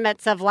set the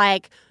limits of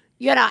like,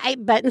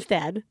 but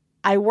instead,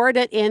 I word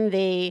it in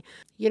the,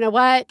 you know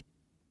what?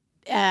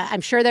 I'm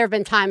sure there have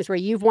been times where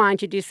you've wanted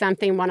to do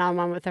something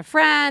one-on-one with a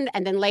friend,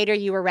 and then later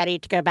you were ready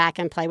to go back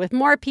and play with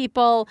more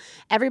people.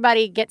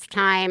 Everybody gets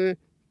time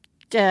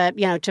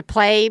to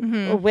play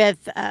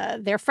with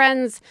their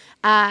friends,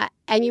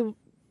 and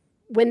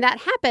when that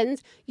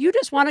happens, you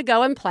just want to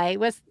go and play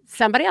with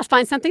somebody else.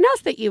 Find something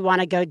else that you want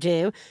to go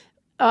do.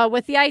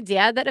 With the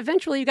idea that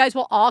eventually you guys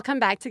will all come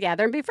back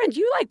together and be friends.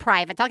 You like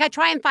private talk. I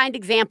try and find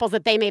examples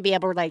that they may be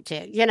able to relate to,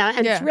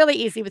 and it's really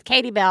easy with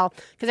Katie Bell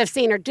because I've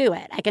seen her do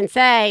it. I can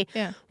say,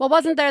 well,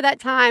 wasn't there that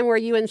time where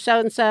you and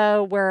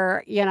so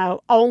were,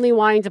 only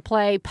wanting to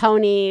play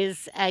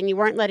ponies and you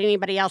weren't letting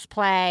anybody else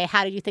play?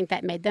 How do you think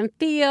that made them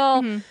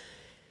feel?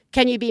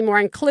 Can you be more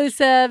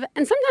inclusive?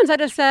 And sometimes I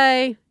just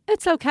say,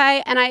 it's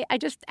okay. And I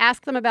just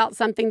ask them about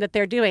something that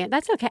they're doing.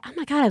 That's okay. Oh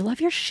my God, I love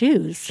your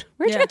shoes.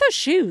 Where'd you get those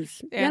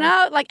shoes?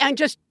 Yeah. And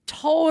just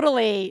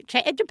totally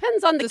change. It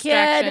depends on the kid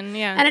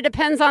and it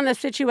depends on the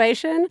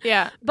situation.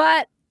 Yeah.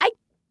 But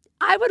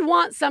I would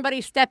want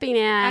somebody stepping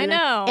in. I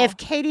know.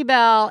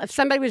 If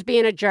somebody was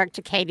being a jerk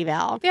to Katie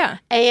Bell.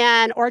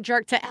 Yeah. Or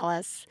jerk to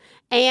Ellis.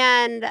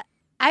 And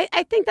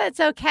I think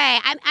that's okay.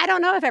 I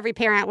don't know if every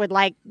parent would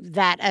like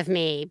that of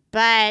me,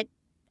 but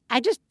I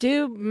just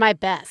do my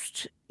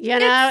best.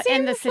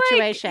 In the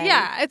situation.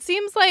 It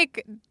seems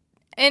like,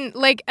 and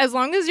like, as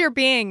long as you're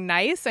being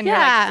nice and you're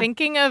like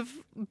thinking of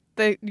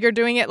you're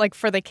doing it like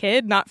for the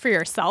kid, not for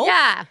yourself.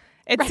 Yeah.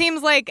 It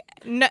seems like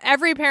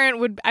every parent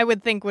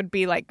would think would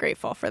be like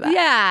grateful for that.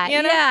 Yeah.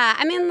 Yeah.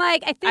 I mean,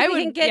 like, I think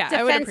we can get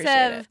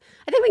defensive.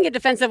 I think we can get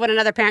defensive when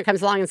another parent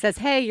comes along and says,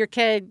 hey, your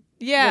kid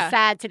was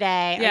sad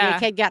today, or your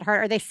kid got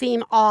hurt, or they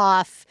seem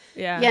off.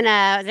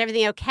 Yeah. Is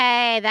everything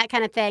okay? That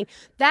kind of thing.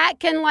 That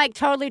can like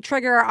totally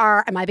trigger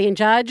our, am I being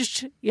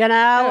judged?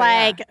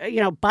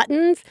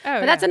 Buttons.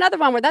 But that's another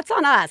one where that's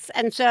on us.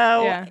 And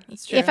so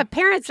if a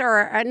parent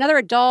or another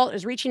adult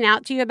is reaching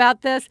out to you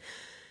about this,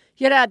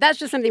 that's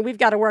just something we've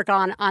got to work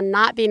on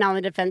not being on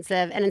the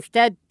defensive and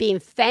instead being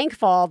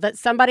thankful that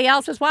somebody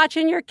else is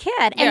watching your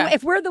kid. And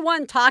if we're the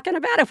one talking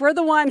about it, if we're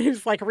the one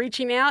who's like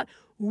reaching out,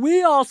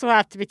 we also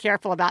have to be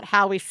careful about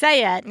how we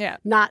say it,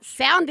 not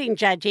sounding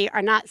judgy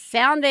or not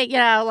sounding,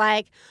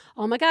 like,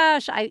 oh my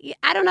gosh, I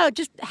don't know,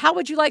 just how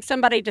would you like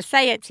somebody to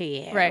say it to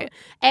you? Right.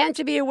 And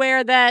to be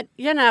aware that,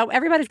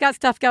 everybody's got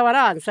stuff going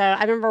on. So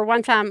I remember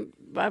one time,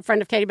 a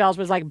friend of Katie Bell's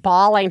was like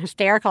bawling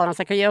hysterical, and I was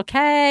like, are you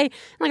okay? And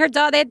like her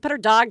dog, they had put her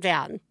dog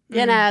down,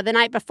 the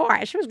night before.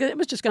 It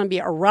was just going to be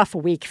a rough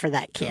week for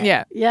that kid.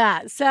 Yeah.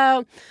 Yeah.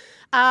 So,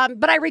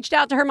 but I reached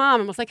out to her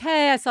mom and was like,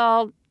 hey, I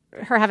saw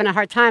her having a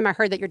hard time. I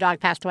heard that your dog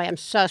passed away. I'm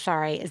so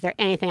sorry. Is there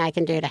anything I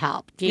can do to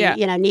help? Do you,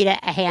 need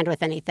a hand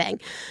with anything?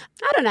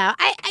 I don't know.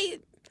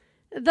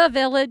 The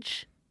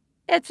village.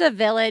 It's a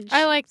village.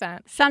 I like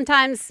that.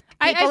 Sometimes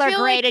people are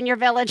great in your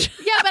village.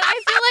 Yeah, but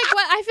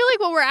I feel like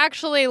what we're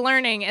actually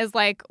learning is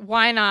like,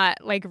 why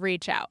not like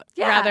reach out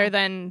rather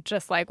than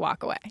just like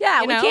walk away?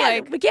 Yeah,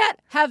 we can't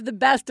have the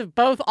best of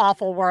both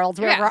awful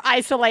worlds where we're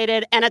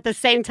isolated and at the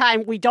same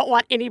time we don't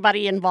want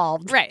anybody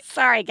involved. Right.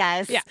 Sorry,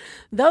 guys. Yeah.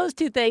 Those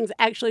two things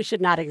actually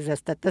should not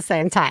exist at the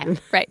same time.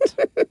 Right.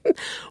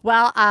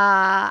 Well,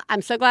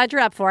 I'm so glad you're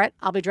up for it.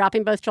 I'll be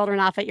dropping both children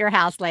off at your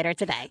house later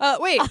today.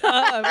 Wait.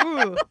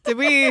 Did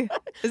we?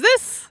 Is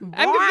this?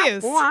 I'm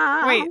confused.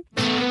 Wait.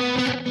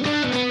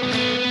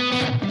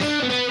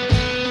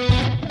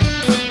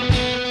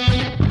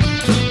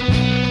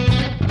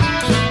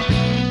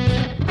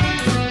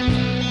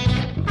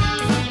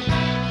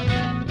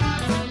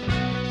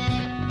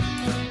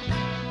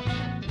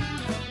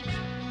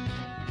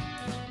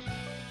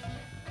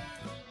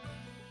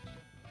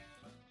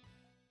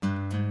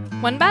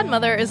 One Bad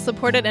Mother is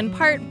supported in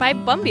part by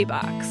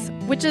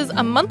Bumbybox, which is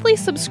a monthly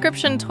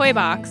subscription toy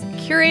box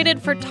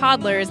curated for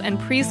toddlers and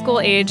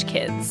preschool-age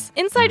kids.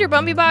 Inside your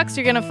Bumbybox,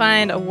 you're going to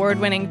find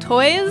award-winning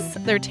toys.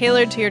 They're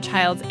tailored to your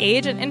child's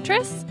age and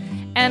interests,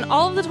 and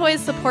all of the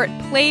toys support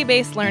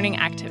play-based learning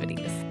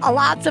activities.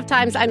 Lots of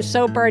times I'm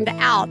so burned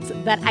out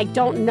that I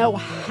don't know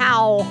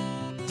how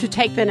to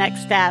take the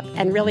next step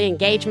and really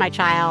engage my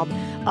child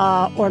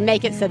or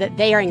make it so that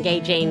they are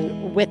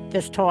engaging with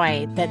this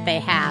toy that they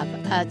have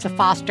to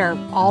foster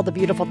all the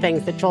beautiful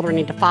things that children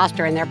need to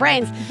foster in their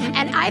brains.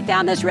 And I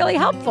found this really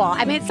helpful.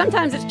 I mean,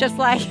 sometimes it's just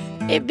like,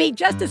 it'd be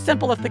just as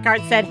simple if the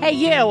card said, hey,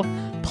 you,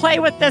 play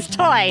with this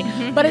toy,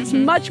 but it's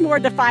much more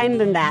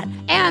defined than that.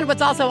 And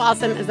what's also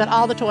awesome is that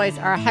all the toys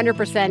are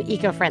 100%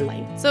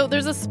 eco-friendly. So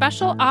there's a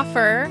special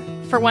offer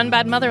for One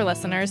Bad Mother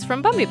listeners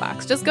from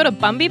Bumbybox. Just go to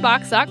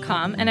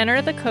bumbybox.com and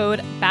enter the code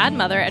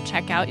BADMOTHER at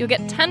checkout. You'll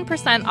get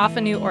 10% off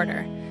a new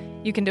order.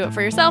 You can do it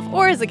for yourself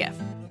or as a gift.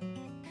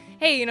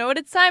 Hey, you know what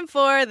it's time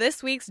for?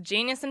 This week's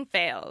Genius and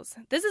Fails.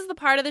 This is the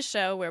part of the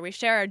show where we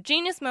share our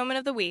genius moment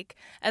of the week,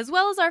 as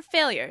well as our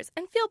failures,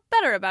 and feel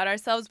better about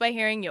ourselves by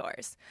hearing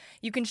yours.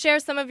 You can share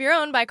some of your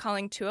own by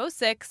calling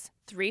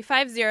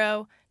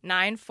 206-350-9485.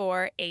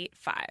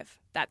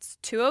 That's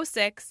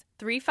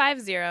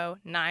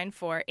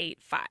 206-350-9485.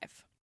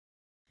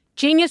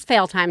 Genius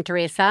fail time,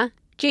 Teresa.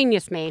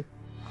 Genius me.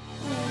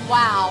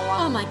 Wow.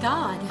 Oh my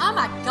God. Oh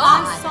my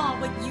God. I saw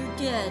what you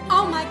did.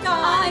 Oh my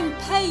God. I'm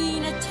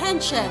paying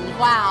attention.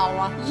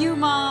 Wow. You,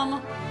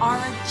 Mom, are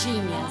a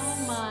genius.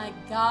 Oh my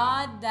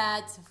God,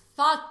 that's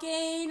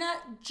fucking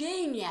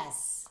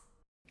genius.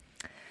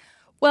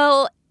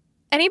 Well,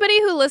 anybody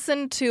who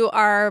listened to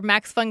our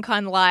Max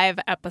FunCon Live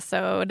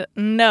episode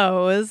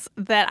knows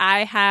that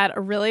I had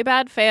a really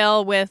bad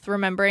fail with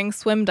remembering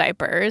swim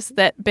diapers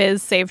that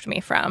Biz saved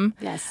me from.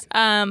 Yes.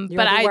 But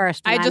the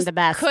worst, and I I'm just the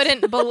best.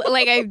 couldn't,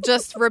 I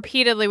just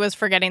repeatedly was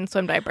forgetting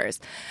swim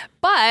diapers.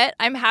 But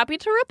I'm happy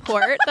to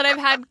report that I've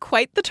had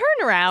quite the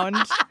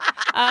turnaround.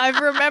 I've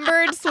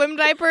remembered swim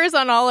diapers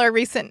on all our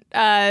recent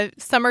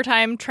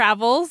summertime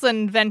travels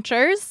and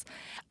ventures.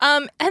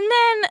 And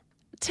then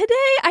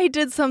today I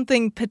did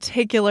something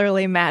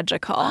particularly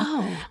magical.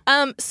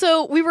 Oh.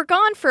 So we were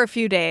gone for a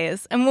few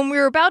days, and when we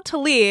were about to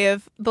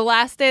leave, the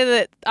last day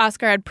that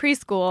Oscar had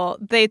preschool,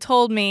 they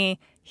told me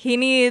he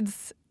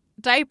needs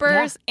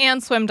diapers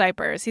and swim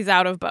diapers. He's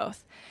out of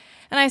both.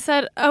 And I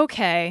said,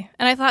 okay.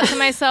 And I thought to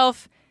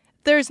myself,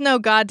 there's no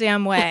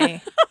goddamn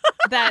way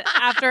that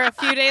after a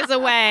few days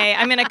away,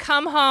 I'm going to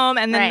come home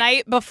and the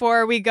night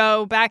before we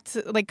go back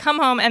to, come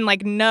home and,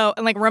 know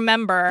and,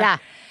 remember. Yeah.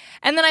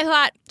 And then I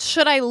thought,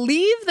 should I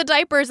leave the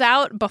diapers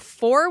out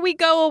before we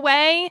go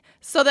away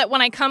so that when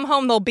I come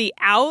home, they'll be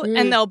out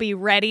and they'll be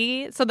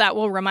ready so that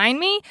will remind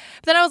me?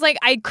 But then I was like,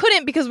 I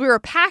couldn't because we were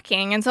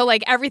packing. And so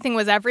everything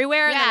was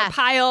everywhere and there were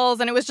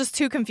piles and it was just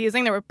too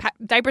confusing. There were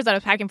diapers that I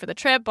was packing for the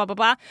trip, blah, blah,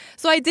 blah.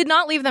 So I did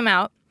not leave them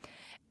out.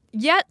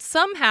 Yet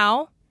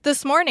somehow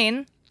this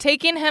morning,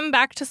 taking him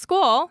back to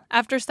school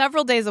after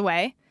several days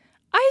away,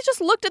 I just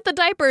looked at the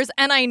diapers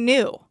and I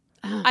knew.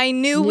 I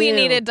knew we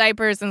needed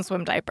diapers and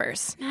swim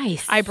diapers.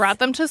 Nice. I brought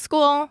them to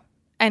school,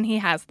 and he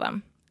has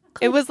them.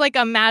 Cool. It was like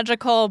a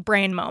magical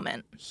brain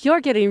moment. You're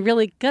getting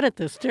really good at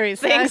this,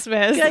 Teresa. Thanks,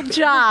 Miss. Good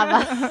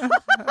job.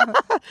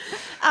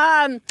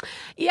 As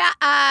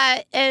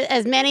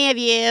many of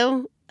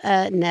you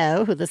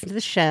know who listen to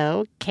the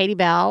show, Katie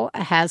Bell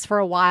has for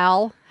a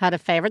while had a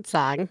favorite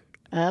song.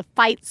 A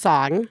fight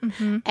song.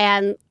 Mm-hmm.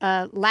 And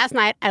last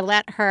night I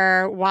let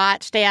her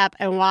stay up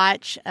and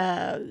watch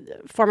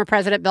former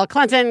President Bill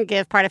Clinton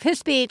give part of his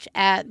speech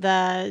at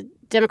the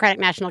Democratic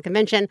National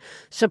Convention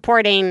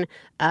supporting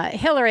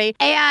Hillary.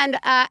 And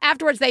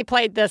afterwards they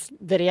played this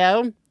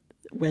video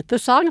with the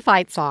song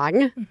Fight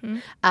Song,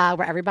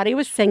 where everybody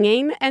was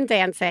singing and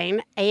dancing.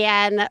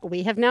 And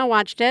we have now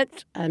watched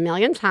it a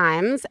million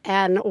times.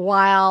 And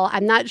while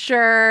I'm not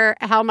sure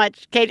how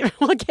much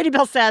Katie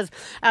Bell says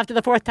after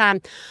the fourth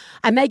time,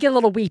 I may get a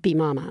little weepy,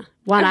 Mama,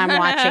 when I'm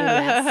watching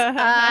this.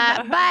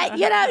 But,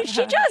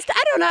 she just,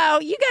 I don't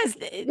know. You guys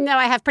know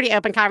I have pretty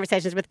open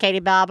conversations with Katie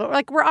Bell,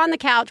 but we're on the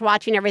couch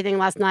watching everything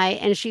last night,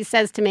 and she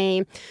says to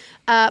me,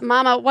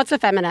 Mama, what's a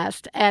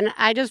feminist? And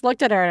I just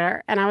looked at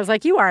her, and I was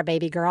like, you are a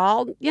baby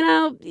girl.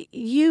 You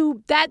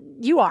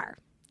are.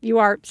 You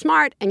are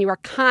smart, and you are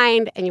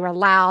kind, and you are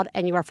loud,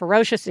 and you are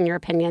ferocious in your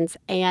opinions,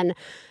 and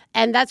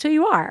that's who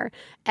you are.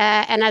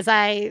 And as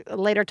I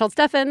later told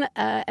Stefan,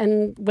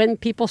 and when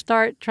people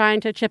start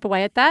trying to chip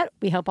away at that,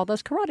 we hope all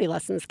those karate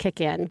lessons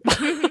kick in. But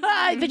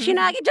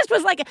it just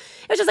was like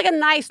a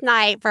nice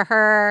night for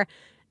her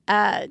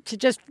to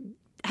just,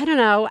 I don't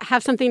know,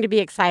 have something to be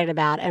excited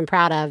about and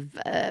proud of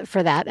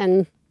for that.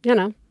 And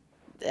it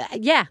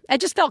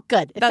just felt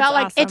good.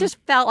 It just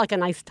felt like a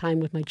nice time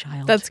with my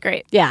child. That's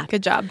great. Yeah,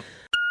 good job.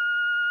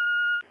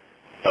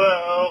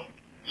 Hello.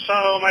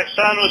 So my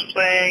son was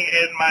playing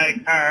in my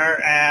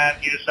car,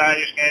 and he decided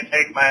he was going to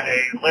take my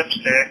lip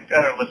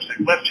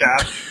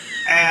chap,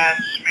 and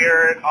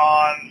smear it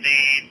on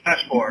the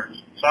dashboard.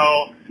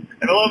 So,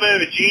 in a little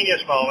bit of a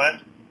genius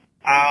moment,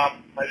 I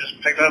just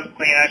picked up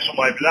Kleenex and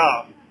wiped it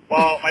off.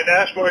 Well, my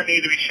dashboard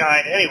needed to be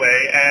shined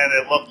anyway, and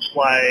it looks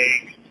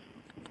like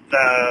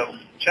the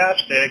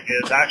chapstick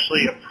is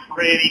actually a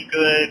pretty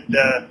good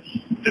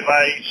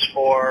device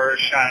for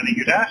shining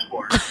your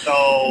dashboard. So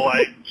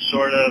I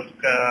sort of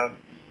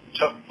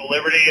took the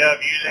liberty of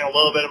using a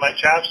little bit of my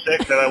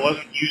chapstick that I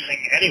wasn't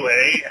using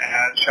anyway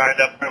and shined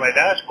up through my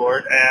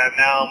dashboard, and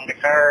now my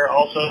car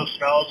also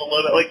smells a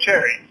little bit like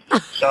cherry.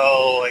 So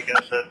I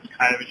guess it's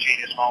kind of a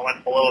genius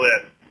moment a little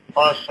bit.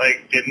 Plus, I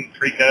didn't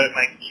freak out at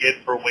my kid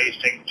for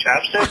wasting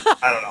chapstick.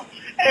 I don't know.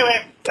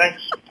 Anyway,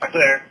 thanks. Talk to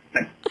you there.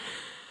 Thanks.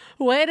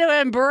 Way to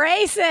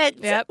embrace it.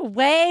 Yep.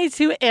 Way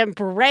to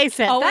embrace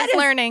it. Always That is-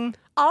 learning.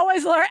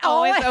 Always learn.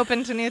 Always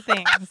open to new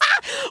things.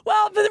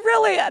 Well, but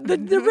really,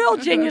 the real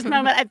genius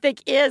moment, I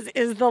think, is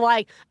the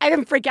like, I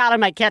didn't freak out on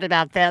my kid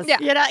about this. Yeah.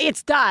 You know,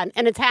 it's done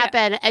and it's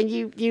happened, and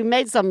you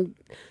made some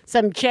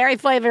cherry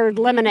flavored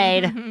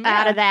lemonade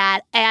out of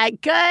that. And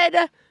good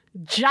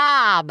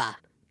job.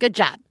 Good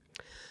job.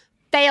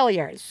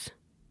 Failures.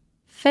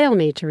 Fail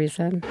me,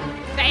 Teresa.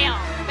 Fail.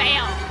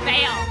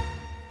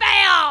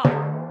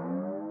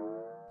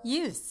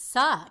 You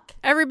suck.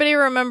 Everybody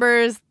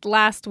remembers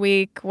last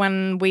week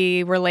when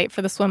we were late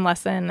for the swim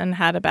lesson and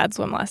had a bad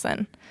swim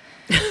lesson.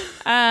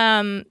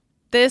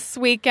 This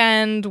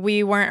weekend,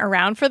 we weren't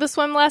around for the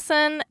swim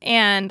lesson,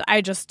 and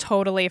I just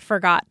totally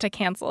forgot to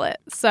cancel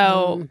it.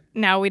 So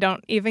now we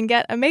don't even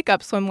get a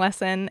makeup swim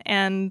lesson,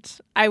 and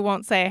I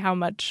won't say how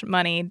much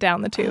money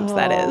down the tubes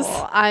that is.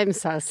 I'm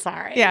so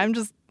sorry. Yeah,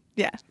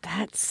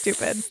 That's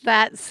stupid.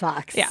 That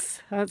sucks. Yeah.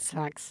 That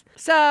sucks.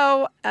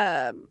 So,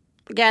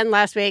 again,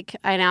 last week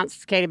I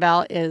announced Katie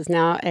Bell is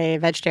now a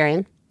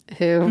vegetarian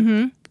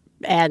and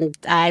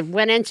I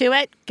went into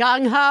it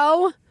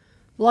gung-ho,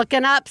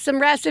 looking up some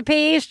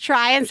recipes,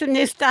 trying some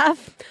new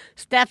stuff.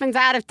 Stefan's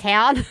out of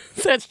town,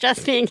 so it's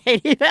just me and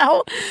Katie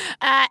Bell.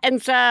 And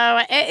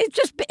so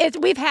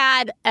we've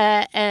had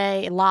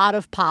a lot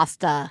of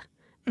pasta.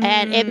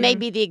 And it may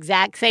be the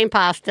exact same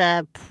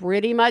pasta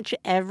pretty much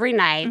every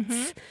night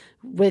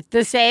with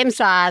the same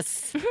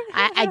sauce.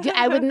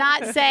 I would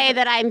not say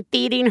that I'm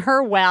feeding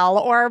her well,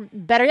 or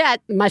better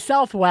yet,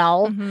 myself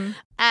well.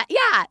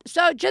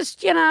 So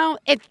just,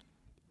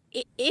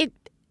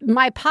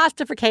 my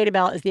pasta for Katie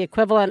Bell is the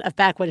equivalent of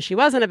back when she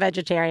wasn't a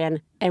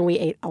vegetarian and we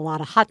ate a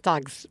lot of hot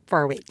dogs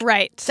for a week.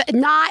 Right. So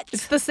not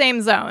It's the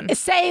same zone.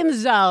 same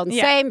zone,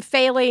 Yeah. same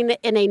failing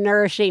in a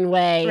nourishing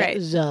way Right.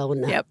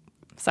 zone. Yep.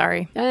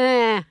 Sorry.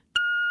 Eh.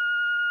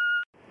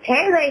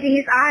 Hey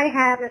ladies, I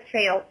have a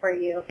fail for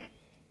you.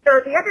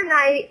 So the other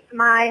night,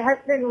 my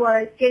husband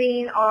was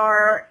getting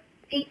our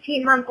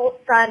 18-month-old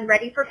son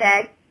ready for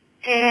bed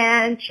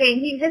and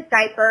changing his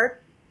diaper,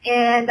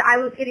 and I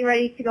was getting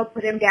ready to go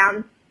put him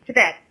down to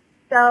bed.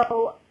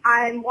 So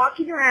I'm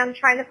walking around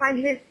trying to find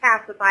his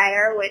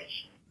pacifier,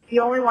 which he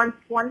only wants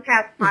one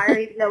pacifier,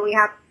 even though we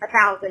have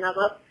 1,000 of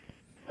them.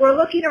 We're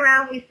looking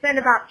around. We spend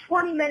about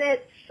 20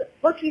 minutes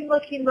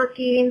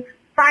looking.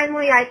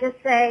 Finally, I just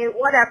say,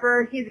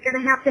 whatever, he's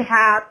going to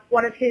have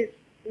one of his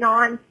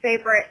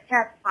non-favorite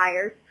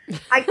pacifiers.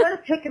 I go to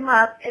pick him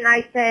up, and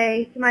I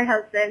say to my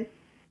husband,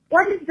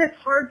 what is this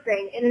hard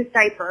thing in his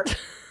diaper?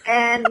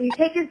 And we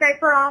take his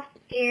diaper off,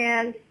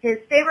 and his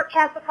favorite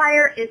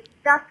pacifier is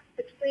stuck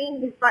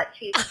between his butt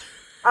cheeks,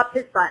 up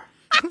his butt.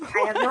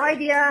 I have no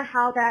idea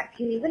how that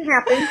can even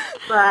happen,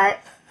 but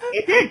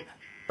it did.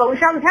 But we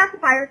found the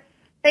pacifier.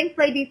 Thanks,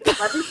 ladies.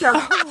 Love your show.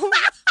 Oh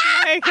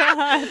my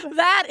God.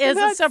 That is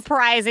a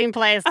surprising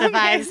place to find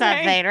amazing.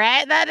 something,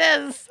 right? That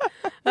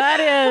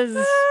is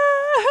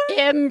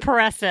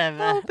impressive.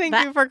 Oh, thank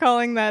you for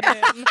calling that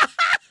in.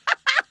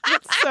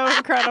 It's so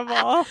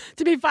incredible.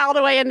 To be filed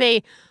away in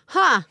the,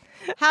 how'd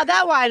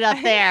that wind up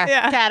there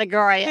Yeah.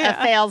 category of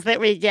fails that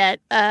we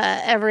get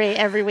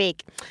every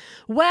week.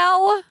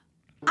 Well,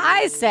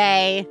 I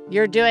say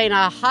you're doing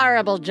a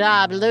horrible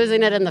job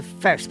losing it in the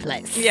first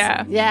place.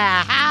 Yeah.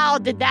 Yeah, how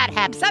did that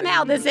happen?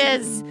 Somehow this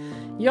is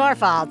your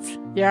fault.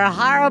 You're a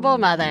horrible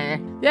mother.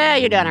 Yeah,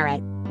 you're doing all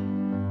right.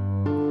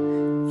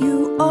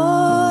 You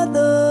are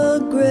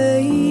the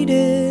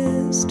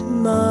greatest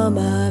mom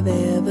I've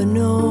ever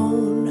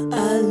known.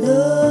 I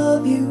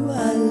love you,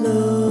 I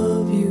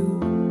love you.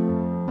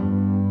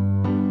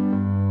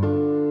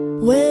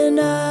 When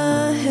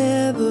I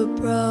have a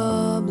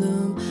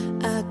problem,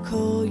 I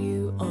call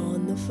you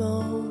on the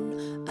phone.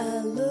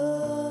 I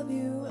love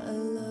you, I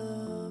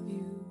love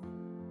you.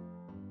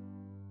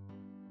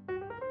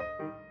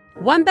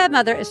 One Bad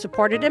Mother is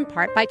supported in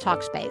part by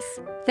Talkspace.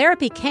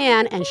 Therapy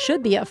can and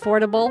should be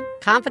affordable,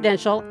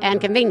 confidential, and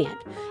convenient.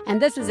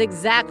 And this is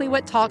exactly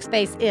what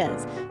Talkspace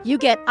is. You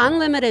get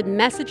unlimited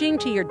messaging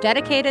to your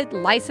dedicated,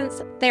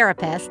 licensed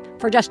therapist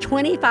for just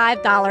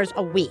 $25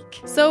 a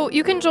week. So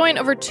you can join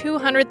over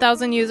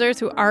 200,000 users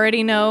who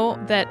already know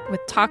that with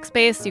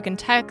Talkspace, you can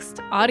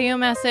text, audio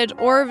message,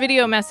 or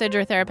video message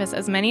your therapist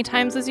as many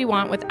times as you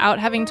want without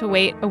having to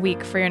wait a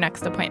week for your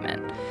next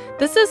appointment.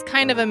 This is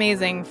kind of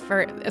amazing,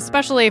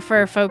 especially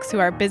for folks who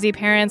are busy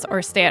parents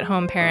or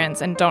stay-at-home parents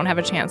and don't have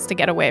a chance to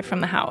get away from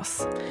the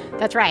house.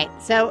 That's right.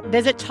 So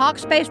visit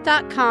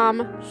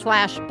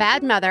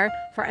Talkspace.com/badmother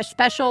for a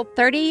special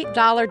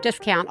 $30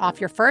 discount off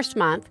your first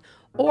month,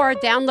 or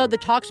download the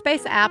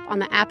Talkspace app on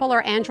the Apple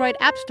or Android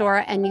App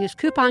Store and use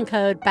coupon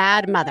code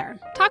BADMOTHER.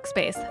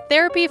 Talkspace,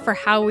 therapy for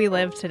how we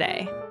live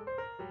today.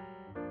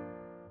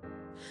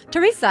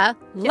 Teresa,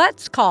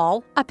 let's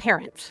call a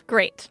parent.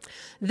 Great.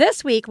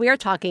 This week, we are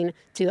talking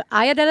to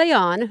Aya de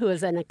Leon, who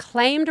is an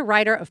acclaimed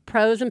writer of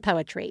prose and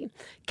poetry.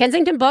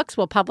 Kensington Books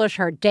will publish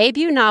her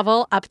debut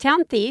novel,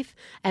 Uptown Thief,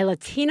 a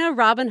Latino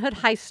Robin Hood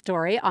heist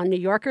story on New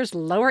Yorker's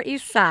Lower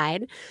East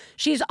Side.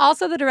 She's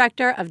also the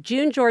director of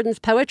June Jordan's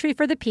Poetry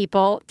for the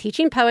People,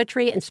 teaching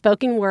poetry and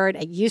spoken word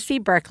at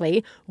UC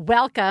Berkeley.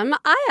 Welcome,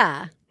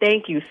 Aya.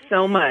 Thank you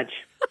so much.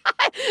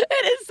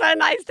 It is so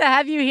nice to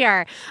have you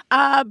here.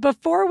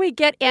 Before we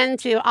get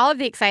into all of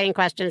the exciting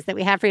questions that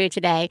we have for you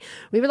today,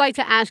 we would like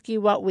to ask you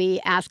what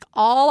we ask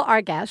all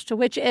our guests,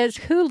 which is,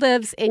 who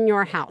lives in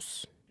your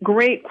house?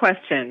 Great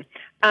question.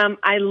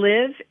 I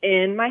live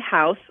in my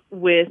house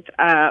with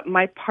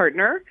my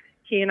partner.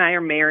 He and I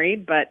are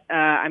married, but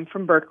I'm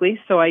from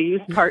Berkeley, so I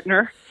use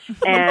partner.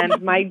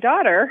 And my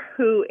daughter,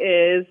 who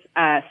is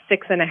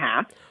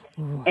 6.5.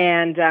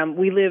 And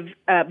we live,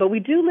 but we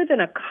do live in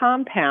a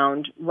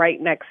compound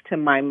right next to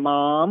my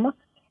mom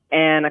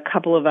and a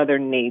couple of other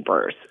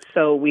neighbors.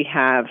 So we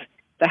have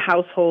the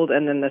household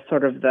and then the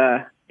sort of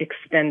the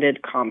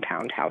extended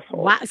compound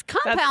household. Wow.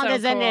 Compound so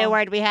is a new cool.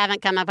 word we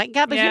haven't come up with.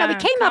 But, Yeah, we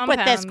came up with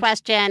this compound.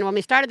 question when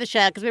we started the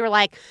show because we were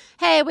like,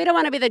 hey, we don't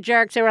want to be the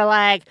jerks who were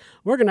like,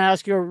 we're going to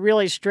ask you a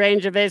really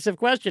strange, evasive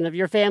question of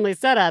your family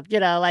setup.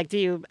 Like, do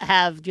you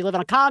live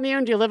in a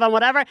commune? Do you live on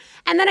whatever?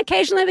 And then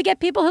occasionally we get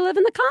people who live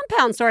in the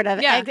compound, sort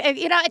of. Yeah.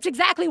 It's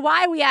exactly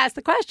why we asked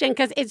the question,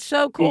 because it's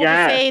so cool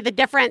Yeah. to see the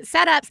different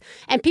setups,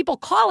 and people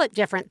call it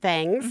different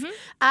things.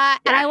 And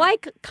I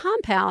like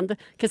compound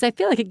because I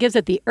feel like it gives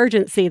it the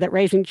urgency that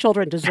raising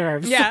children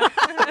deserves. Yeah.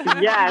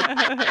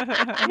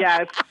 Yes.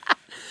 Yes.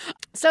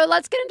 So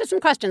let's get into some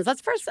questions.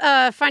 Let's first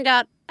find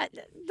out.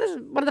 This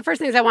is one of the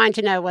first things I wanted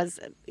to know was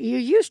you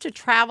used to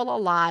travel a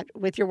lot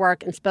with your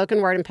work in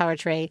spoken word and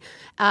poetry,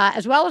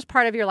 as well as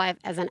part of your life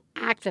as an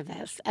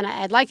activist. And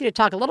I'd like you to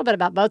talk a little bit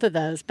about both of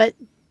those. But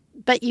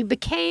you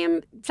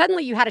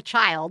suddenly you had a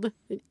child,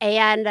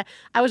 and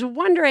I was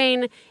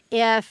wondering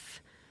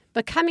if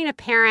becoming a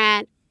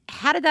parent,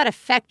 how did that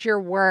affect your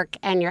work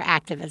and your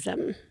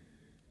activism?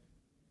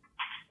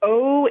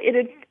 Oh,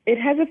 it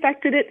has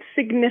affected it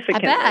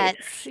significantly. I bet.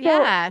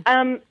 Yeah.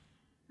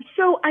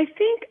 So I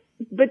think,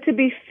 but to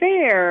be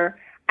fair,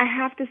 I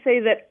have to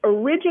say that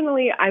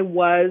originally I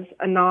was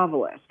a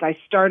novelist. I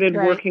started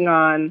Right. working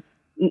on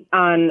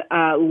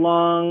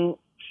long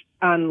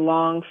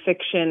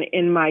fiction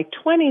in my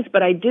 20s,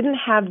 but I didn't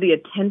have the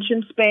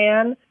attention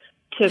span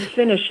to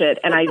finish it,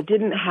 and I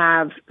didn't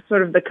have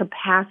sort of the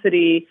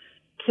capacity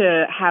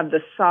to have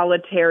the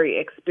solitary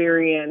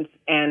experience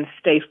and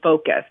stay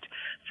focused.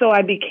 So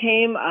I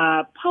became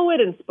a poet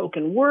and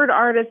spoken word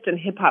artist and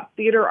hip hop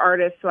theater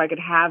artist, so I could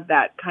have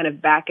that kind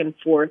of back and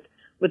forth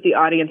with the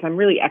audience. I'm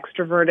really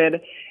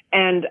extroverted,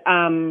 and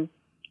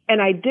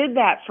I did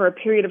that for a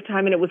period of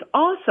time, and it was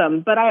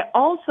awesome. But I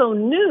also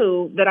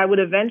knew that I would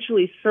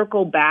eventually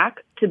circle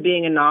back to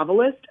being a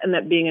novelist, and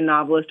that being a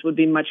novelist would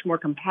be much more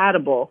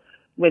compatible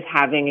with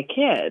having a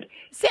kid.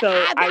 See, So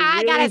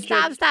I really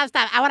gotta stop.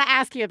 I want to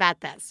ask you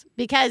about this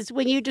because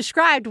when you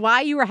described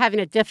why you were having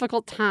a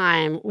difficult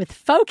time with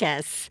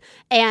focus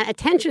and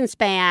attention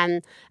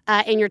span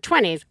in your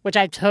 20s, which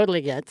I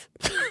totally get,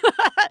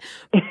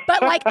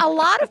 but like a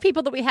lot of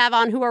people that we have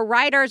on who are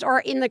writers or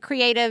in the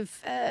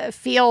creative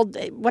field,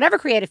 whatever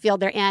creative field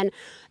they're in,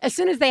 as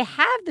soon as they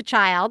have the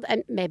child,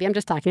 and maybe I'm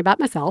just talking about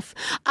myself,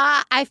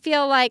 I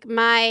feel like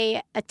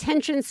my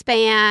attention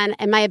span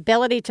and my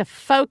ability to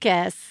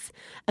focus,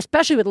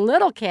 especially with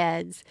little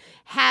kids,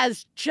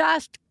 has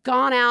just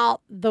gone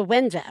out the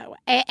window.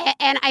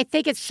 And I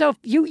think it's so,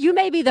 you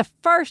may be the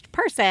first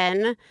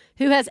person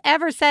who has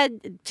ever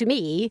said to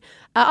me,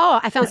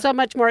 I found so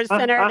much more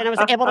centered and I was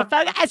able to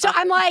focus. And so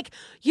I'm like,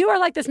 you are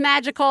like this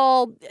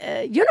magical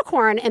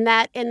unicorn in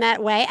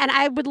that way. And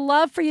I would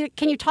love for you,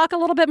 can you talk a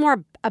little bit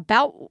more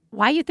about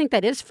why you think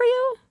that is for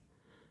you?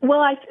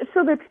 Well,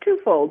 so that's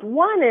twofold.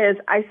 One is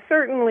I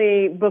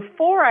certainly,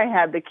 before I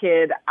had the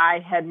kid, I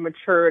had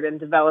matured and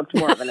developed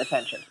more of an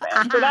attention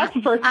span. So that's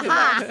first of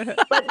all.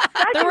 But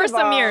There were second of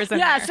some all- years in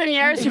there. Some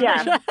years.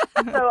 Yeah.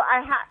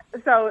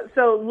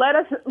 So let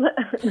us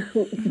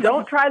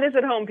don't try this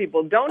at home,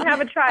 people. Don't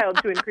have a child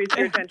to increase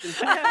your attention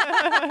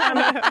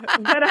span.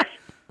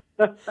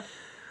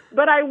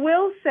 But I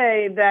will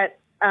say that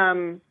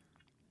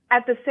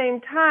at the same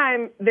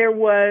time, there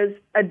was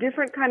a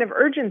different kind of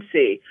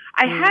urgency.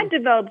 I had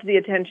developed the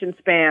attention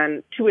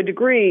span to a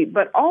degree,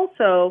 but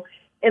also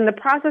in the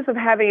process of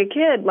having a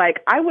kid,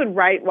 like I would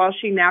write while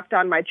she napped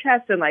on my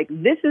chest and like,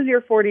 this is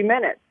your 40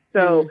 minutes.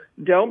 So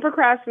don't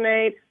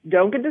procrastinate,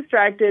 don't get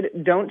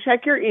distracted, don't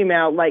check your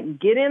email, like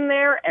get in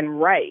there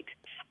and write.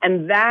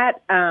 And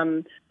that,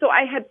 so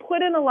I had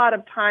put in a lot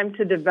of time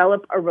to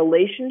develop a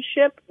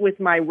relationship with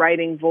my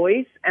writing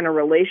voice and a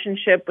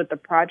relationship with the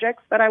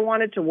projects that I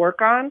wanted to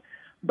work on.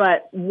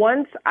 But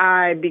once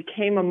I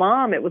became a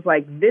mom, it was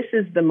like, this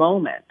is the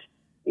moment,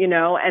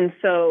 and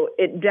so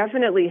it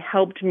definitely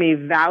helped me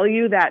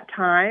value that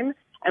time.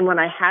 And when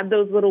I had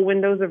those little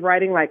windows of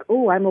writing, like,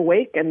 oh, I'm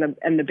awake and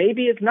the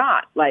baby is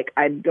not, like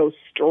I'd go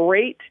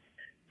straight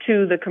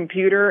to the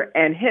computer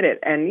and hit it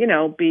and,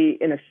 be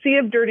in a sea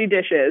of dirty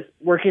dishes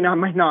working on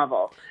my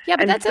novel. Yeah,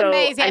 but and that's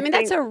amazing. I mean,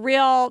 that's a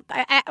real,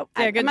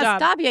 I good must job.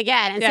 stop you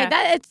again and say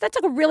that's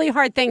like a really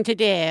hard thing to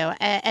do.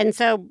 And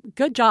so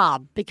good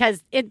job,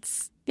 because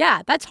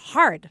that's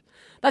hard.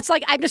 That's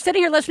like, I'm just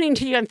sitting here listening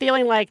to you and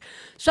feeling like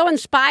so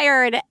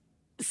inspired,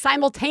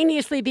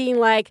 simultaneously being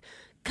like,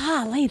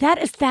 golly, that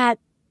is that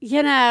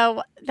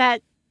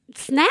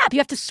snap. You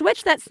have to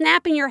switch that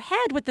snap in your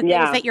head with the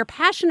things that you're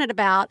passionate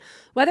about,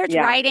 whether it's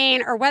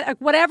writing or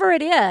whatever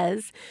it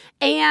is.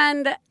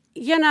 And,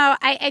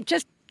 I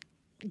just,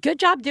 good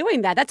job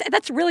doing that.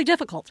 That's really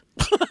difficult.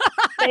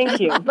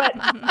 Thank you. But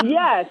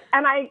yes,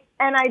 and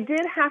I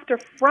did have to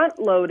front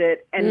load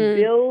it and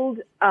build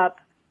up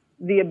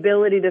the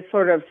ability to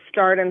sort of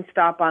start and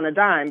stop on a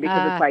dime,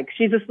 because it's like,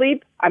 she's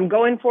asleep, I'm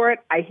going for it,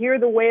 I hear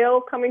the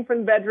wail coming from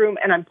the bedroom,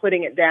 and I'm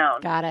putting it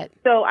down. Got it.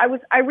 So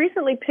I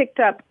recently picked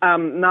up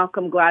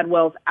Malcolm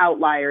Gladwell's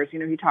Outliers.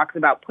 He talks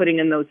about putting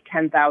in those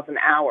 10,000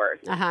 hours.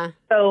 Uh-huh.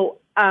 So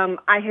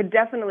I had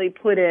definitely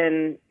put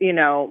in,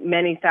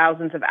 many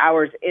thousands of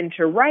hours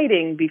into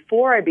writing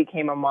before I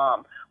became a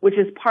mom, which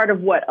is part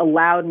of what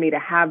allowed me to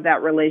have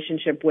that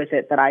relationship with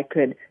it, that I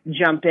could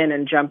jump in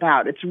and jump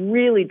out. It's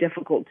really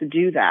difficult to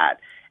do that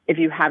if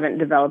you haven't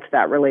developed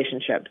that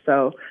relationship.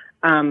 So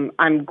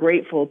I'm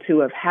grateful to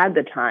have had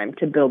the time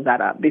to build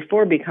that up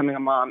before becoming a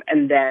mom.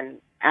 And then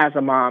as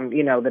a mom,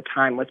 the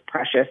time was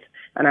precious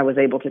and I was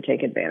able to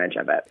take advantage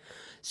of it.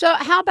 So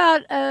how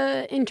about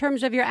in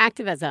terms of your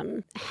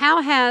activism?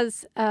 How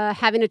has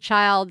having a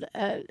child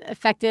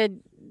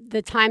affected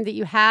the time that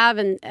you have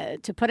and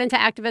to put into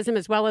activism,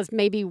 as well as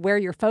maybe where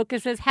your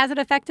focus is? Has it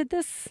affected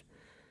this?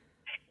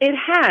 It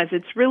has.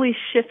 It's really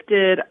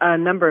shifted a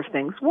number of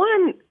things.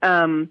 One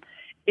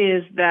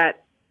is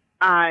that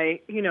my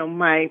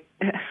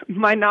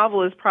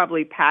novel is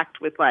probably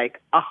packed with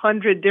like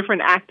 100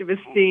 different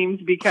activist themes,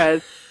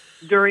 because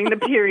during the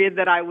period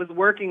that I was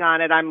working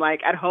on it, I'm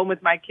like at home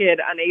with my kid,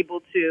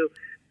 unable to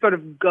sort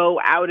of go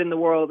out in the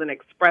world and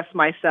express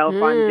myself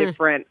on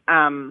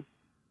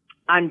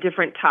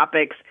different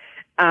topics.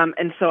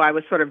 And so I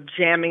was sort of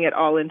jamming it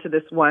all into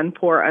this one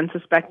poor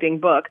unsuspecting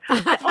book.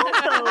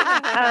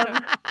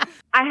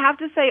 I have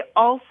to say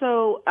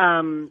also,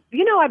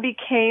 I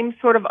became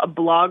sort of a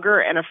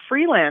blogger and a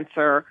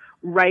freelancer,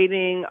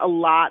 writing a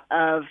lot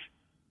of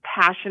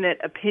passionate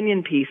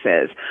opinion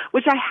pieces,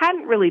 which I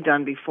hadn't really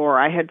done before.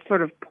 I had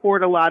sort of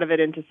poured a lot of it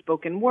into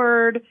spoken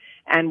word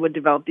and would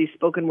develop these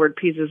spoken word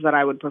pieces that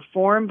I would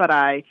perform, but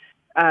I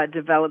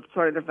developed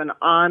sort of an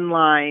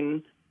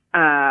online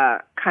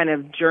kind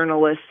of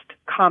journalist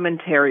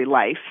commentary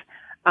life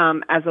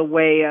as a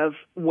way of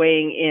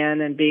weighing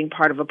in and being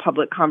part of a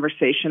public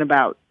conversation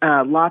about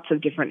lots of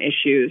different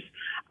issues.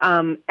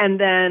 And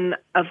then,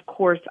 of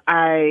course,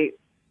 I,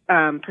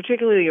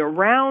 particularly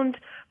around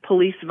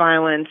police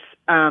violence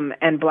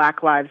and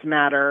Black Lives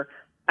Matter,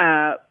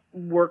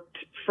 worked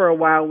for a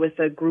while with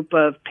a group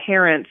of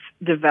parents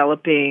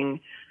developing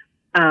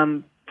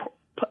kind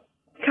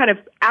of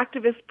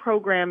activist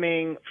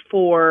programming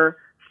for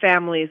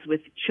families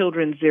with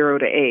children 0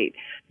 to 8,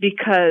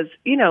 because,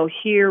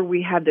 here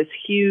we had this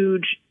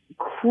huge,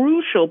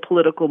 crucial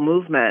political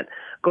movement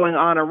going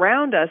on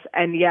around us,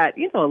 and yet,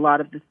 a lot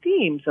of the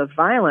themes of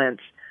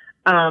violence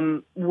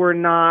were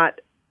not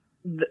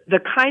the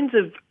kinds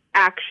of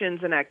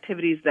actions and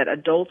activities that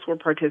adults were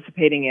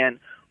participating in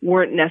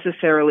weren't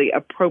necessarily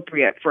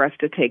appropriate for us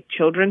to take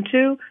children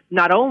to,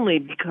 not only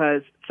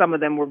because some of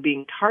them were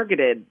being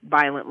targeted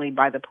violently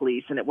by the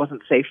police and it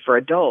wasn't safe for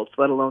adults,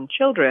 let alone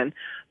children,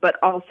 but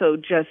also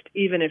just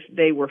even if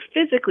they were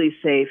physically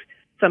safe,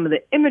 some of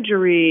the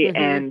imagery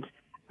and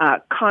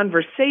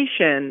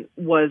conversation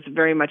was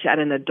very much at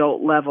an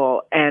adult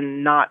level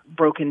and not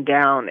broken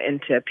down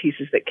into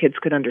pieces that kids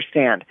could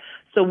understand.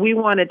 So we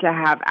wanted to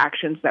have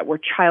actions that were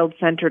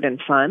child-centered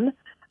and fun.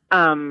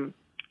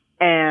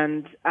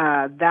 And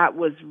that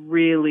was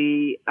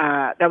really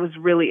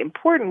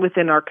important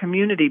within our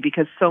community,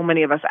 because so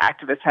many of us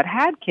activists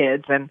had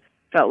kids and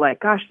felt like,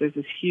 gosh, there's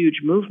this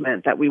huge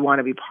movement that we want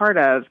to be part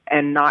of,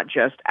 and not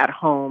just at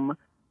home,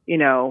 in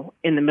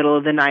the middle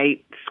of the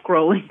night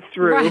scrolling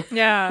through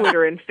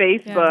Twitter and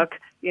Facebook,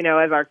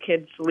 as our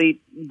kids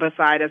sleep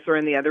beside us or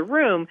in the other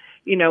room.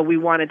 We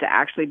wanted to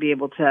actually be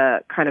able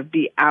to kind of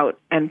be out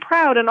and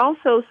proud, and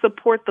also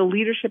support the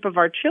leadership of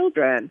our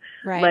children,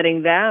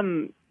 letting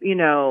them,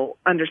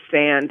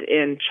 understand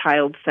in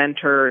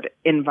child-centered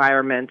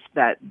environments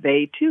that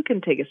they too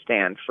can take a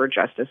stand for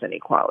justice and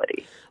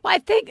equality. Well, I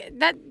think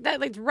that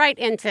leads right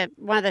into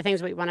one of the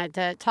things we wanted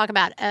to talk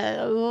about.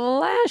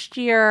 Last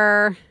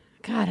year,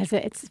 God,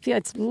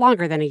 it's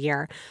longer than a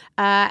year,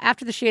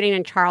 after the shooting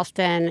in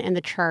Charleston in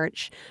the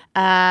church,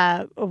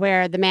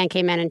 where the man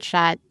came in and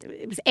shot,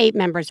 it was 8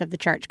 members of the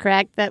church,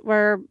 correct? I'm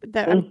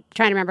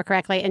trying to remember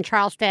correctly, in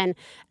Charleston,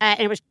 and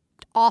it was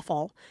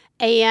awful.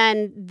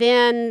 And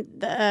then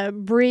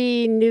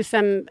Bree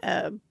Newsom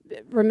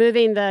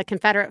removing the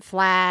Confederate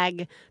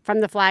flag from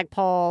the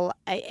flagpole,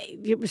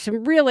 it was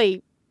some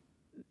really,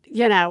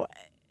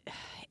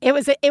 it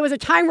was a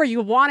time where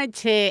you wanted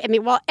to. I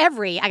mean, well, I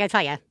got to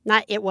tell you,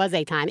 not it was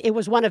a time. It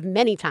was one of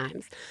many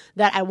times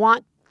that I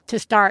want to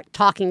start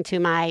talking to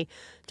my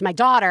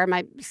daughter.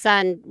 My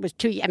son was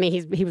 2. I mean,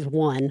 he was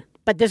 1.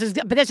 But this is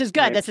good.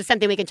 Right. This is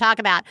something we can talk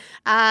about.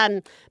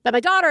 But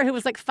my daughter, who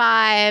was like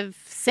 5,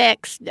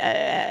 6,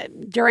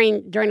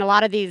 during a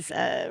lot of these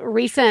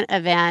recent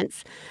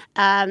events,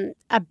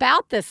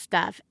 about this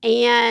stuff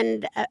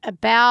and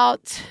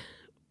about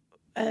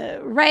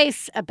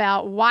race,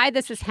 about why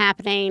this is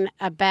happening,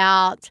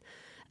 about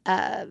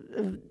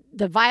the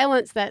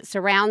violence that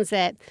surrounds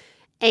it,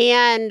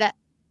 and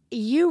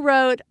you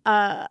wrote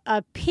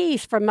a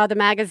piece for Mother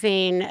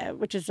Magazine,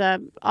 which is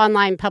an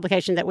online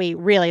publication that we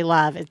really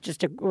love. It's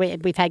just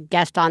we've had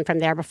guests on from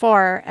there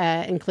before,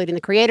 including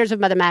the creators of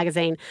Mother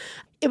Magazine.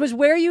 It was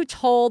where you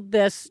told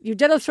this. You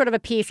did a sort of a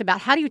piece about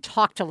how do you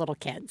talk to little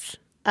kids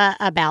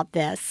about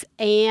this,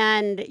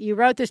 and you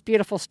wrote this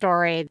beautiful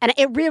story. And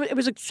it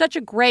was such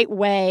a great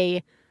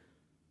way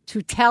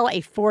to tell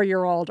a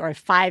 4-year-old or a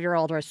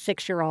 5-year-old or a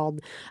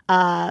 6-year-old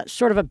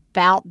sort of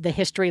about the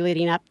history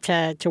leading up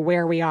to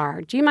where we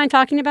are. Do you mind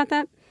talking about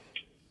that?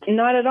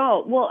 Not at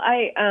all. Well,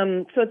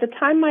 so at the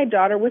time my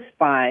daughter was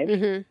 5,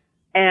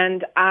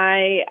 and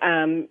I,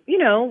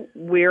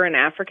 we're an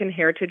African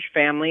heritage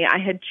family. I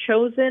had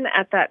chosen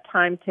at that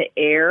time to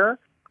err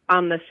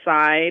on the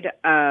side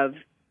of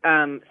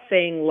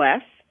saying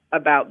less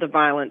about the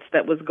violence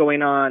that was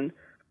going on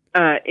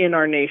in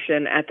our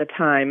nation at the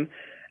time.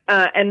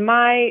 And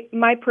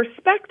my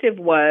perspective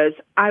was,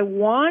 I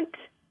want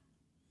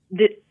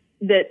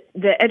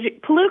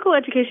political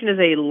education is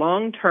a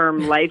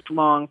long-term,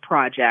 lifelong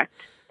project,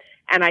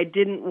 and I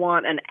didn't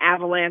want an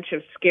avalanche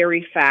of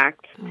scary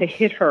facts to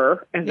hit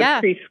her as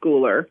a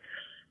preschooler.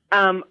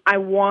 I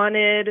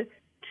wanted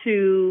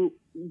to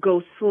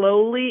go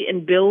slowly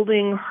in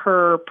building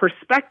her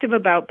perspective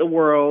about the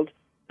world,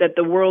 that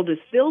the world is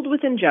filled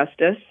with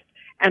injustice,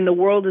 and the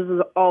world is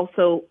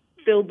also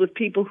filled with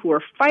people who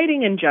are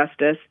fighting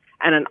injustice,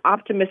 and an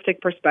optimistic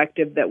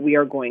perspective that we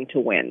are going to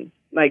win.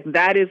 Like,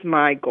 that is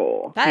my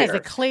goal. That is a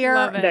clear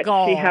That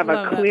goal. she have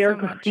a clear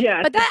goal.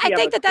 Yeah, but I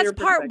think that's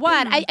part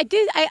one. I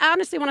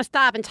honestly want to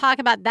stop and talk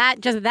about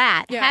that, just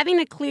that. Yeah. Having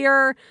a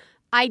clear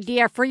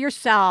idea for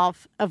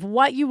yourself of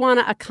what you want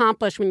to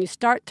accomplish when you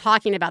start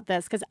talking about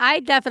this. Because I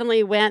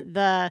definitely went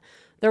the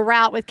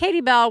route with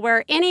Katie Bell,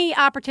 where any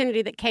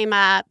opportunity that came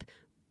up,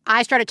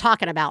 I started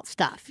talking about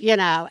stuff,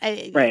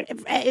 Right.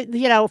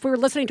 If we were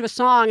listening to a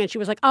song and she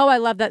was like, oh, I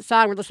love that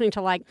song. We're listening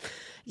to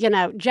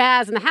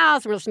jazz in the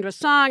house. And we're listening to a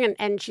song.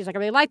 And she's like, I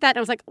really like that. And I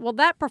was like, well,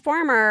 that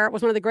performer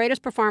was one of the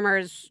greatest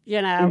performers,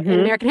 in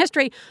American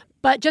history.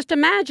 But just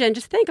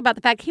think about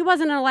the fact he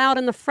wasn't allowed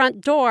in the front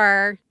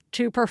door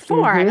to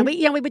perform. And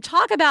we would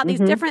talk about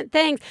these different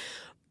things.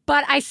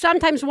 But I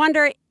sometimes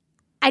wonder,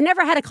 I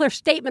never had a clear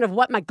statement of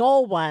what my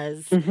goal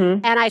was.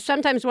 And I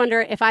sometimes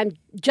wonder if I'm,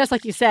 just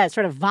like you said,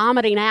 sort of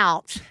vomiting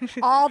out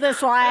all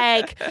this you've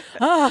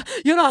got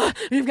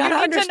to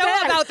understand. To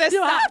know about this you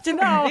stuff. Have to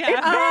know. It's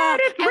really bad.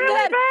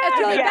 It's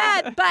really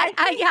bad. But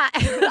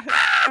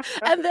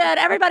and then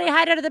everybody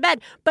hide under the bed.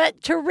 But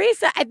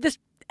Teresa,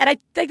 and I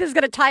think this is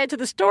going to tie into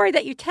the story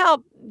that you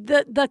tell,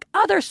 the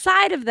other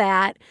side of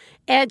that,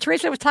 and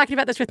Teresa was talking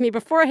about this with me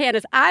beforehand,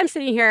 is I'm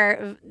sitting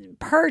here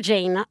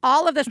purging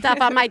all of the stuff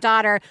on my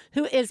daughter,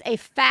 who is a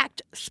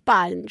fact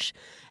sponge,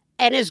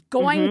 and is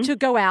going to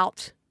go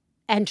out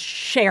and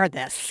share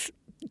this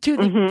to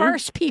the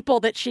first people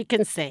that she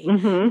can see.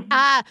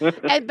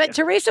 But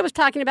Teresa was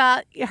talking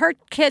about her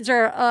kids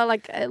are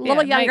a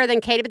little younger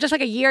than Katie, but just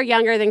like a year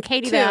younger than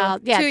Katie Bell.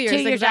 Yeah, 2 years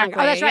exactly. younger.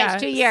 Oh, that's right.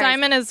 It's 2 years.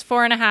 Simon is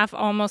 4.5,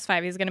 almost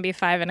 5. He's going to be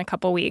 5 in a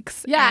couple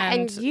weeks. Yeah,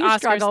 and you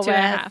Oscar's struggle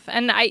 2.5.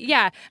 And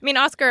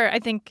Oscar,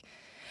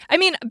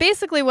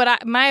 basically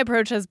what my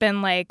approach has been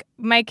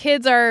my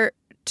kids are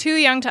too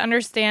young to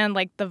understand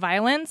the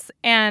violence,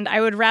 and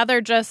I would rather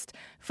just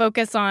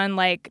focus on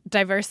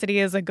diversity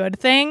is a good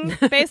thing,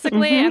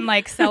 basically, and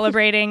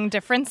celebrating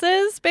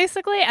differences,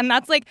 basically. And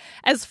that's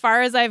as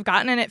far as I've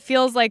gotten, and it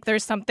feels like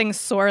there's something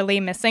sorely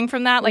missing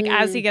from that,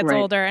 as he gets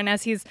older and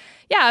as he's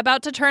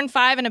about to turn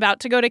 5 and about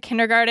to go to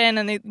kindergarten,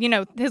 and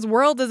his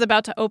world is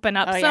about to open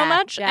up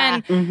much.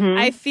 And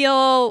I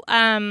feel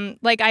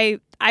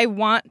I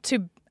want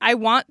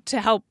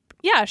to help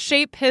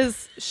shape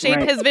his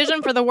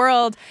vision for the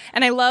world.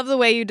 And I love the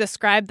way you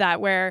described that,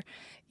 where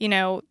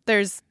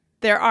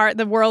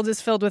the world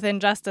is filled with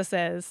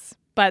injustices,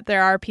 but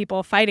there are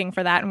people fighting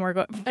for that, and we're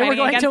going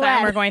against that,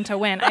 and we're going to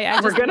win.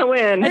 We're going to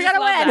win. I just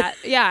love that.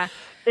 Yeah.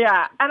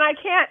 Yeah, and I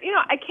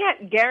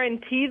can't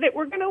guarantee that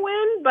we're going to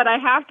win, but I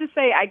have to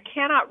say I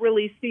cannot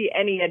really see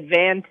any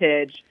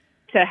advantage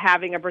to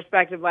having a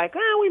perspective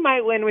we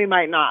might win, we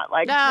might not.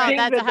 No,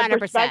 that's 100%. The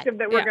perspective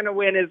that we're going to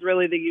win is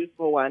really the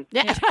useful one.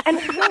 Yeah. And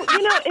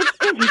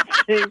it's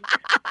interesting.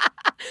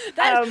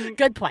 That's a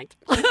good point.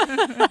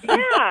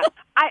 Yeah.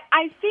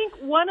 I think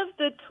one of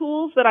the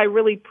tools that I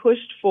really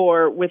pushed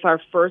for with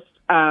our first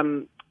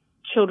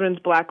children's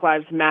Black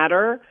Lives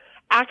Matter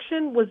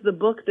action was the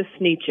book The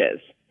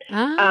Sneetches.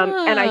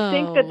 And I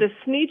think that the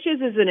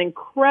Sneetches is an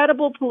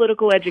incredible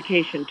political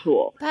education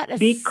tool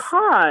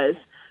because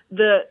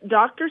the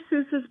Dr.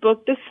 Seuss's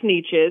book, The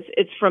Sneetches,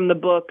 it's from the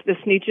book The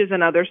Sneetches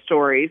and Other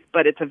Stories,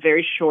 but it's a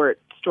very short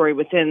story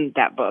within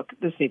that book,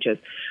 The Sneetches.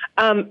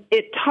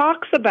 It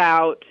talks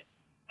about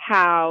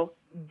how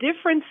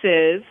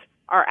differences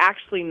are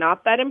actually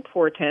not that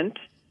important.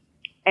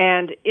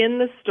 And in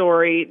the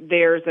story,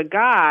 there's a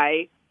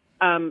guy,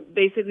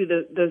 basically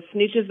the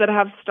Sneetches that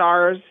have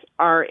stars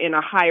are in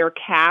a higher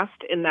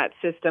caste in that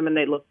system, and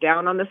they look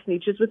down on the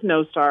Sneetches with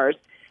no stars.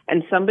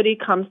 And somebody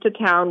comes to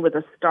town with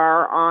a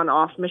star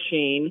on-off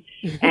machine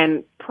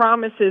and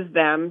promises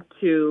them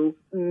to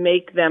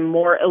make them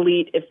more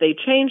elite if they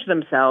change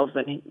themselves.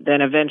 And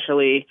then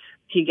eventually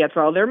he gets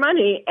all their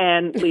money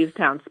and leaves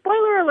town.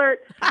 Spoiler alert.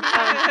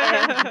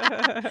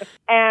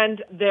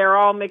 And they're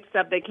all mixed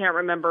up. They can't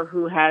remember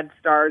who had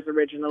stars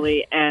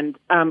originally. And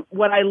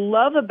what I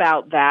love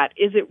about that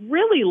is it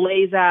really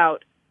lays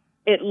out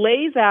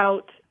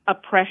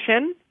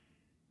oppression.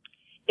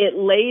 It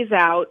lays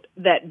out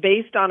that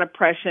based on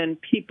oppression,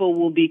 people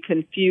will be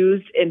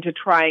confused into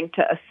trying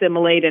to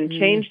assimilate and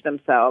change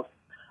themselves.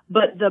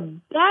 But the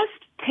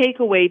best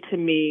takeaway to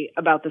me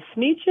about the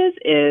Sneetches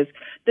is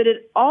that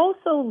it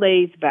also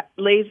lays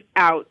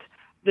out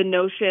the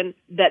notion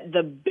that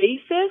the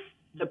basis,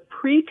 the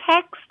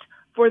pretext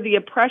for the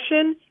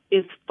oppression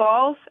is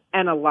false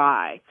and a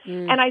lie.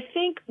 And I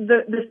think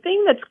the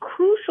thing that's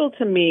crucial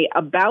to me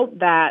about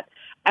that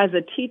as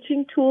a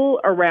teaching tool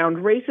around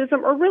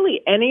racism or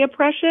really any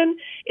oppression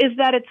is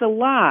that it's a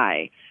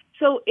lie.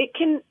 So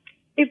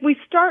if we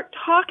start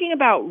talking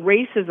about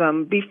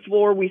racism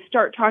before we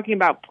start talking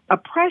about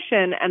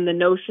oppression and the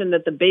notion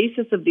that the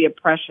basis of the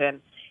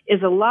oppression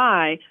is a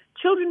lie,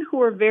 children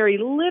who are very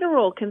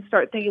literal can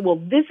start thinking, well,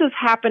 this is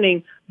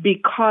happening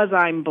because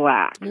I'm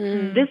black.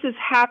 This is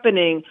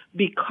happening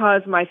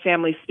because my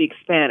family speaks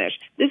Spanish.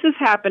 This is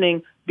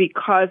happening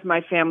because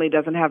my family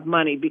doesn't have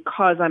money,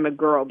 because I'm a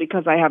girl,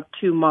 because I have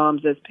two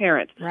moms as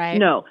parents. Right.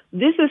 No,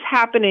 this is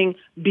happening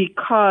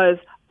because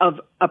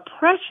of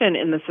oppression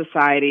in the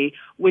society,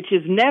 which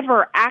is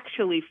never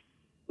actually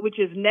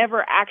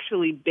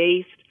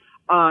based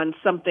on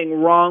something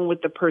wrong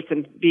with the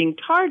person being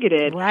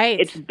targeted. Right.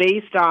 It's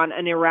based on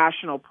an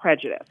irrational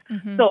prejudice.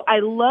 So I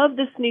love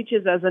the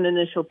Sneetches as an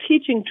initial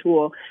teaching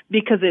tool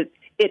because it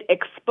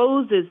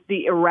exposes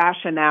the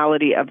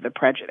irrationality of the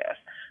prejudice.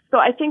 So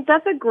I think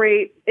that's a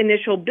great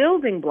initial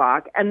building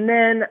block. And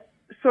then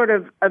sort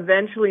of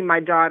eventually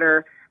my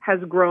daughter has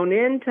grown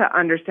into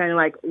understanding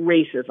like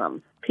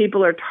racism.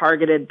 People are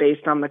targeted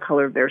based on the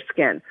color of their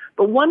skin.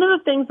 But one of the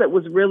things that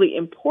was really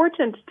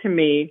important to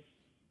me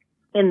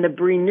in the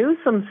Bree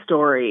Newsome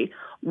story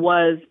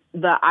was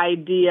the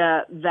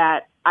idea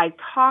that I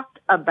talked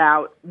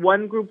about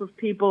one group of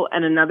people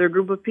and another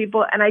group of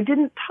people, and I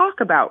didn't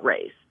talk about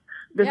race.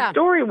 The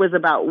story was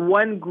about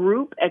one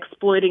group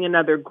exploiting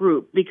another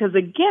group because,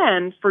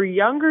 again, for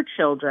younger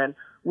children,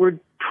 we're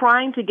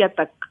trying to get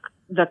the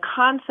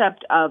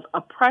concept of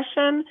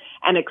oppression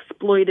and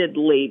exploited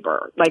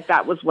labor. Like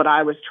that was what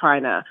I was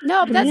trying to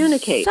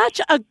communicate. That's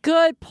such a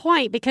good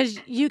point because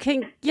you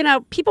can,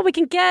 people we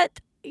can get,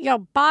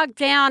 bogged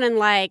down in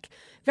like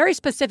very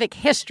specific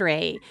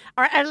history,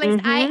 or at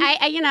least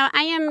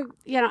I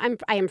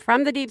am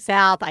from the Deep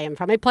South. I am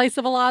from a place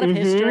of a lot of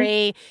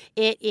history.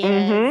 It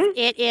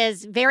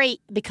is very,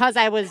 because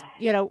I was,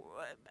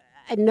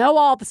 I know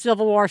all the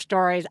Civil War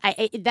stories.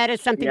 That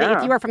is something that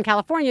if you were from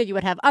California, you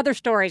would have other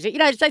stories.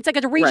 It's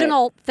like a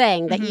regional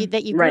thing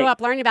that you grew up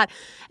learning about.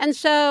 And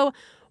so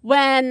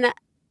when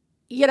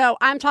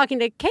I'm talking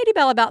to Katie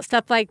Bell about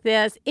stuff like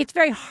this, it's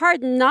very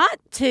hard not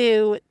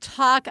to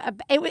talk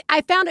about it.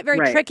 I found it very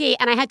tricky,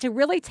 and I had to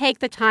really take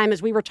the time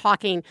as we were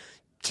talking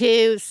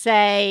to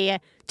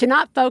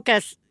not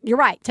focus. You're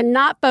right, to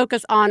not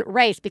focus on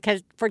race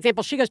because, for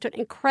example, she goes to an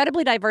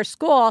incredibly diverse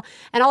school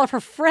and all of her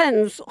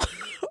friends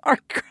are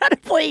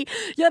incredibly,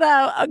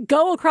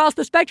 go across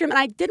the spectrum. And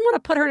I didn't want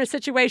to put her in a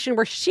situation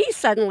where she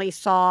suddenly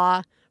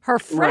saw her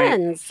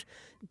friends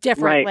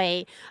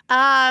differently.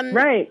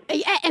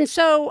 And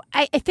so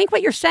I think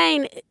what you're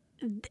saying,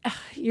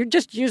 you're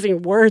just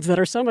using words that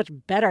are so much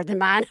better than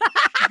mine.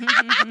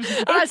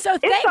 I'm so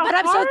thankful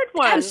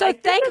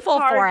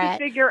for it.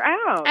 Figure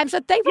out. I'm so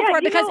thankful for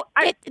it because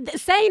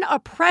saying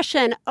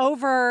oppression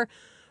over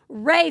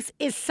race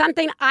is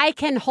something I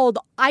can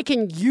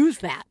use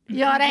that. You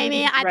know what I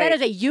mean? That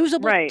is a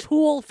usable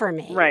tool for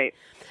me. Right.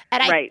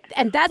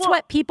 And that's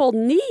what people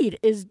need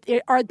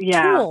are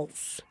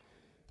tools.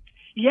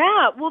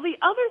 Yeah. Well, the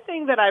other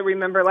thing that I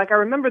remember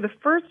the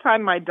first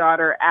time my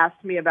daughter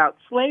asked me about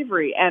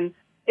slavery, and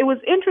it was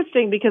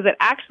interesting because it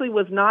actually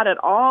was not at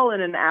all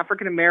in an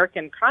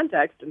African-American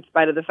context, in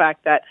spite of the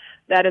fact that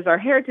that is our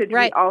heritage.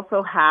 We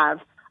also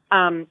have,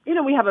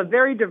 we have a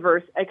very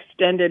diverse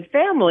extended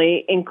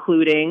family,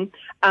 including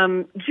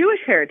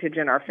Jewish heritage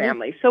in our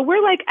family. So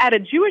we're like at a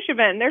Jewish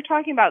event, and they're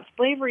talking about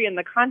slavery in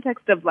the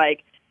context of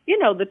like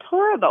the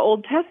Torah, the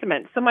Old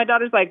Testament. So my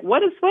daughter's like,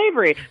 what is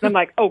slavery? And I'm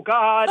like, oh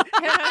God.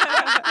 And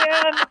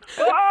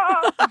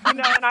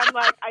I'm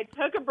like, I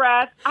took a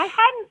breath. I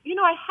hadn't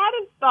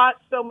thought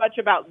so much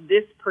about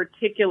this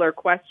particular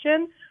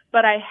question,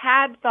 but I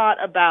had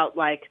thought about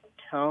like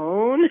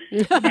tone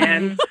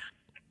and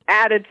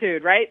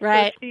attitude, right?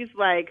 Right. So she's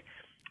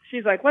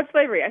like, what's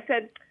slavery? I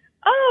said,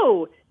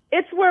 oh,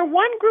 it's where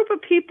one group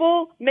of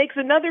people makes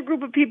another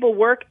group of people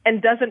work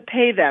and doesn't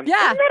pay them.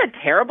 Yeah. Isn't that a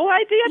terrible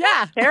idea?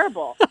 Yeah. That's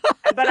terrible.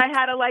 But I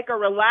had a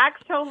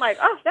relaxed tone, like,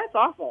 oh, that's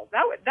awful.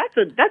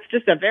 That's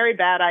just a very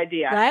bad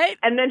idea. Right.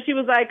 And then she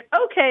was like,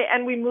 okay,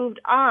 and we moved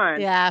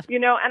on. Yeah.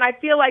 And I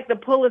feel like the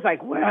pull is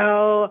like,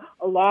 well,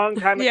 a long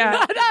time ago.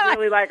 Yeah. It's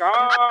really like,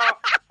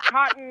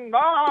 cotton,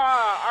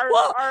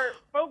 our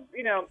folks,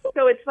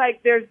 So it's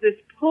like there's this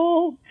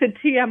pull to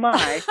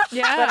TMI.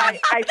 Yeah. But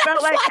I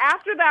felt like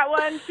after that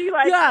one, she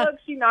looked,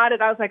 she nodded.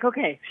 I was like,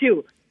 okay,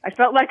 phew. I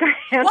felt like I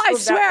answered Well, I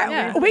swear,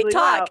 that we really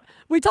talk. well.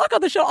 We talk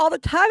on the show all the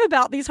time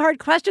about these hard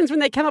questions when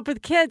they come up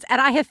with kids, and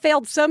I have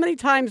failed so many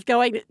times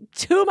going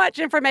too much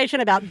information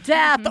about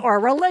death or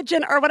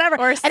religion or whatever,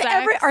 Or sex.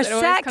 or It always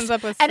sex, comes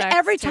up with and sex,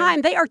 every too.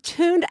 time they are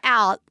tuned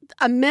out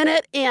a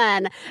minute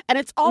in, and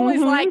it's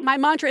always like my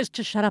mantra is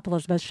just shut up,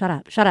 Elizabeth, shut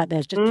up,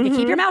 Biz, just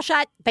keep your mouth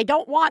shut. They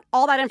don't want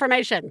all that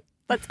information.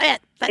 That's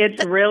it.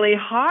 It's really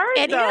hard,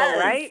 It though, is.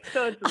 right?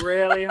 So it's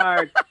really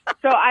hard.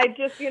 So I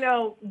just,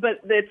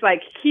 but it's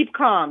like, keep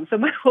calm. So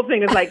my whole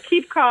thing is like,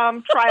 keep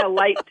calm, try a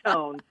light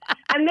tone.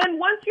 And then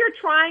once you're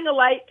trying a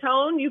light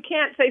tone, you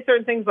can't say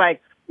certain things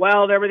like,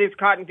 well, there were these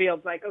cotton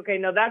fields. Like, okay,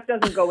 no, that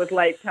doesn't go with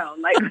light tone.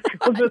 Like, what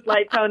goes with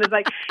light tone is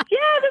like,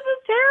 yeah, this is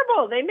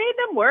terrible. They made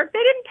them work.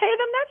 They didn't pay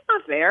them. That's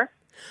not fair.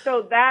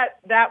 So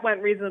that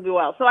went reasonably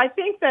well. So I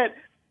think that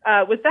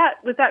with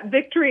that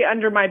victory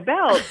under my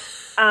belt,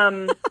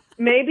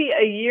 maybe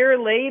a year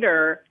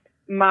later,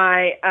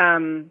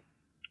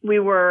 we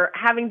were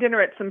having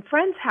dinner at some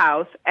friend's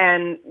house,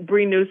 and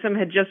Bree Newsom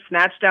had just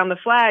snatched down the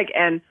flag,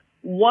 and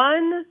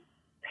one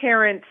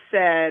parent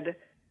said,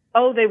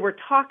 oh, they were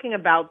talking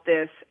about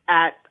this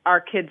at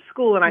our kid's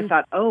school, and I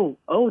thought, oh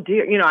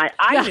dear,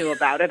 I knew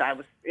about it. I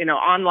was,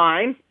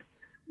 online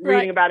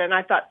reading about it, and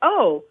I thought,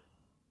 oh,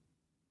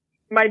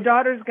 my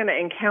daughter's going to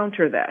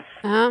encounter this.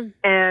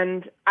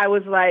 And I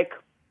was like,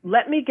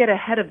 let me get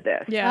ahead of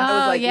this. Yeah. I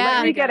was like,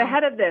 let me get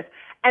ahead of this.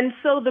 And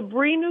so the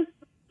Bree News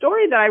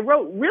story that I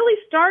wrote really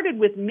started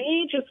with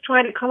me just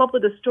trying to come up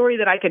with a story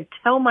that I could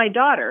tell my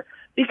daughter,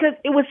 because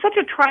it was such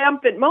a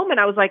triumphant moment.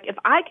 I was like, if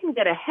I can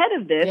get ahead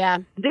of this,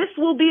 this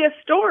will be a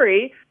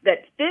story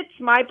that fits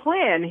my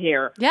plan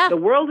here. Yeah. The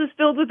world is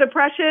filled with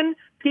oppression.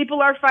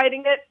 People are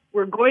fighting it.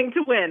 We're going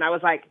to win. I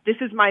was like, this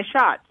is my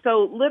shot.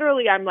 So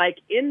literally, I'm like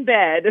in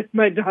bed.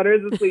 My daughter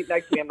is asleep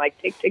next to me. I'm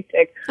like, tick, tick,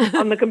 tick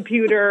on the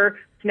computer,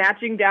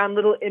 snatching down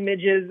little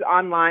images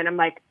online. I'm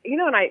like,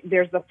 and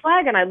there's the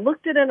flag, and I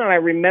looked at it, and I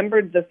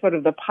remembered the sort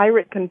of the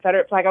pirate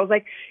Confederate flag. I was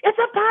like, it's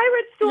a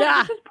pirate story.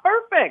 Yeah. This is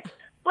perfect.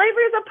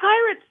 Slavery is a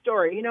pirate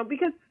story,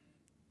 because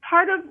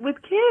part of,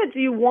 with kids,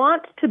 you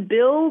want to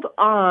build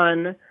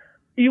on,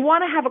 you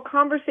want to have a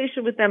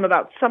conversation with them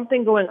about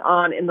something going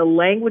on in the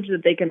language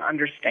that they can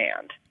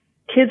understand.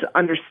 Kids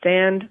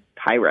understand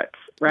pirates,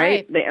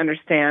 right? They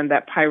understand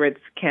that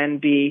pirates can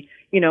be,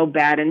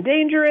 bad and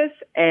dangerous,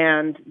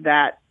 and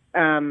that,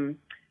 and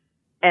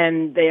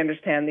they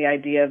understand the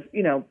idea of,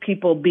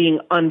 people being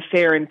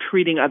unfair and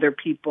treating other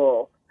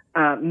people,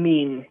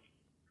 mean.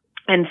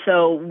 And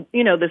so,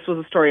 this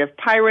was a story of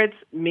pirates,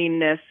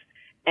 meanness,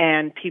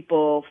 and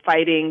people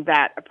fighting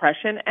that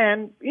oppression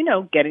and,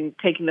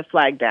 taking the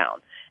flag down.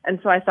 And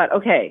so I thought,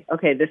 okay,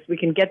 we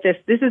can get this.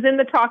 This is in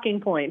the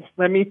talking points.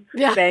 Let me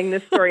bang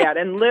this story out.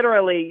 And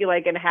literally,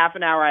 like in half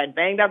an hour, I had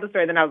banged out the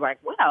story. Then I was like,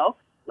 well,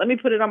 let me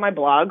put it on my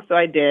blog. So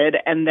I did.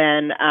 And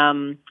then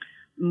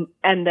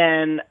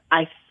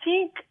I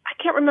think, I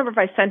can't remember if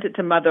I sent it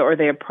to Mother or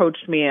they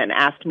approached me and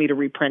asked me to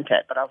reprint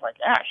it. But I was like,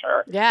 yeah,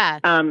 sure. Yeah.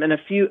 And a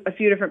few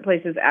different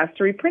places asked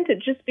to reprint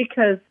it just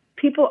because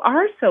people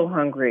are so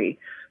hungry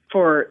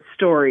for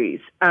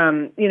stories.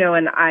 And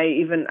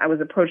I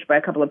was approached by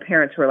a couple of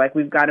parents who were like,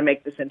 we've got to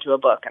make this into a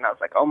book. And I was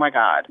like, oh my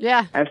God.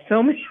 Yeah. I have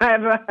so many, I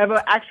have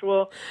an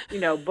actual,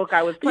 book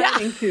I was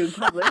planning to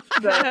publish.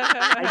 So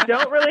I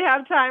don't really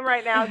have time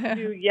right now to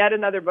do yet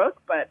another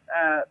book, but,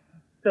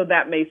 so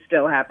that may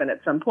still happen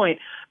at some point.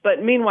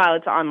 But meanwhile,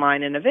 it's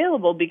online and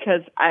available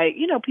because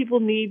people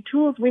need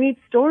tools. We need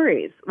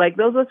stories. Like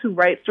those of us who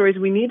write stories,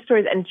 we need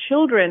stories. And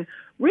children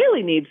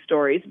really need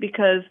stories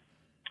because,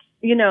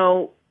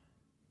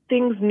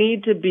 things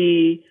need to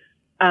be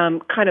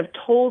kind of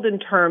told in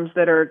terms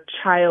that are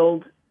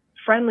child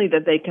friendly,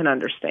 that they can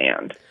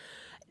understand.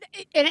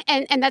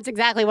 And that's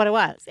exactly what it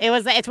was.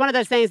 It's one of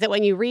those things that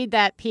when you read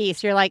that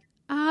piece, you're like,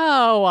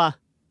 oh,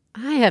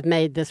 I have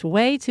made this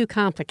way too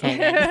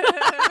complicated.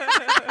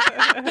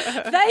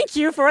 Thank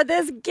you for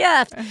this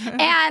gift.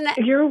 And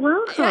you're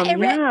welcome.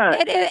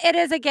 It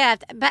is a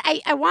gift. But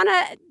I want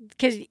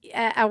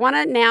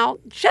to now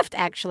shift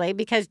actually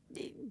because,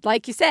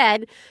 like you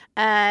said,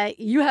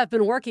 you have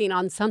been working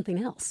on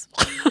something else.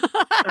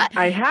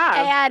 I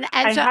have.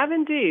 And so I have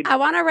indeed. I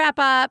want to wrap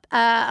up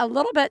a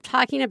little bit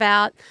talking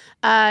about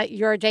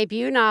your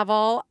debut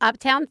novel,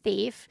 Uptown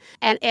Thief.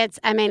 And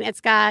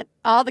it's got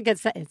all the good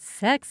stuff. It's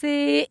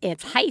sexy,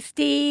 it's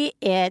heisty,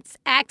 it's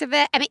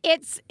activist. I mean,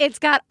 it's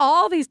got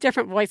all these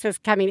different voices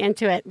coming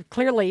into it,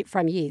 clearly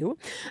from you.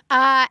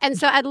 And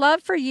so I'd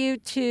love for you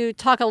to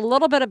talk a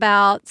little bit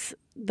about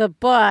the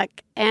book,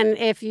 and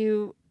if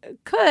you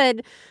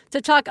could, to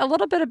talk a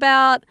little bit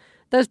about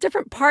those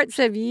different parts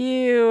of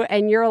you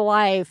and your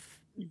life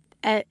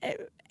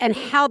and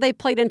how they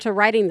played into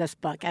writing this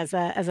book as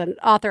an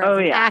author, as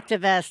an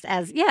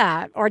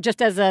activist, or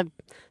just as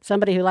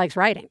somebody who likes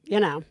writing,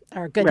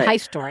 or a good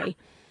heist story.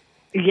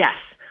 Yes,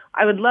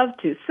 I would love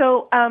to.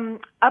 So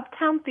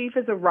Uptown Thief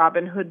is a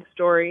Robin Hood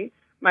story.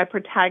 My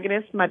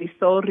protagonist,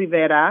 Marisol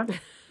Rivera,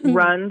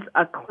 runs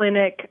a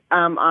clinic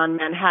on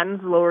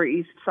Manhattan's Lower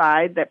East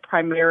Side that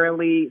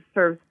primarily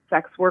serves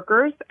sex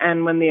workers.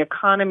 And when the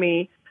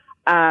economy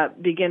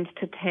begins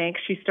to tank,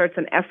 she starts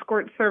an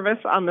escort service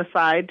on the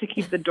side to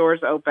keep the doors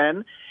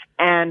open.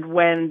 And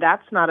when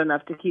that's not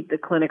enough to keep the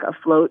clinic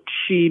afloat,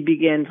 she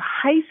begins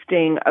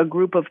heisting a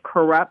group of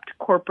corrupt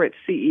corporate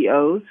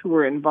CEOs who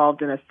were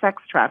involved in a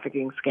sex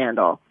trafficking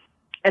scandal.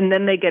 And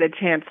then they get a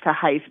chance to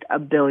heist a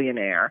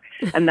billionaire.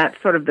 And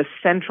that's sort of the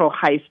central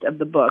heist of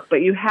the book. But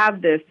you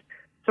have this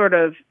sort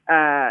of,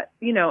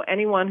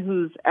 anyone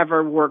who's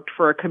ever worked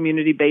for a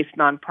community-based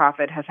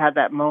nonprofit has had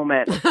that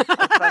moment of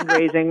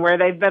fundraising where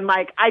they've been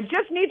like, I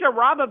just need to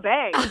rob a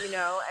bank,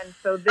 And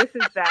so this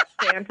is that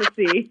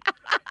fantasy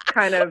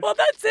kind of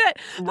that's it.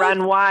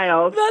 Run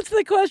wild. That's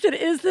the question.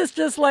 Is this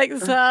just like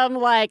some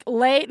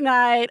late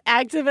night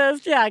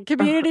activist,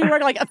 community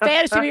work, like a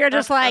fantasy where you're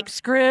just like,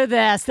 screw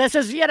this. This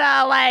is,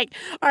 we're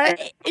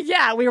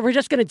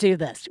just going to do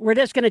this. We're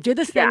just going to do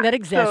this thing that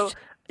exists.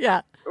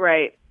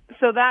 Right.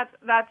 So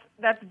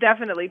that's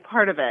definitely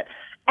part of it.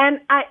 And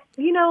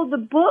the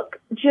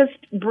book just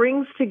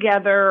brings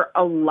together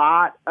a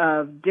lot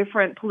of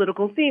different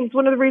political themes.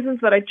 One of the reasons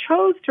that I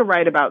chose to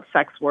write about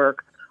sex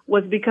work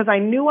was because I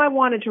knew I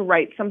wanted to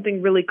write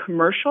something really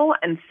commercial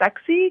and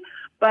sexy,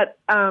 but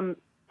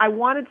I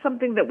wanted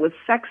something that was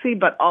sexy,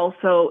 but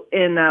also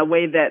in a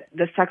way that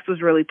the sex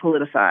was really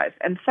politicized.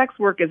 And sex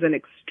work is an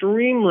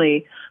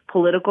extremely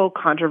political,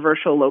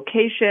 controversial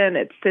location.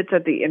 It sits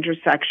at the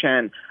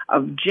intersection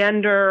of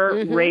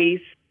gender,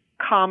 race,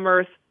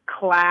 commerce,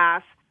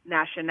 class,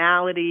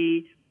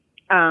 nationality.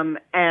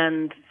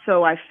 And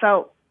so I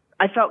felt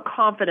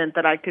confident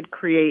that I could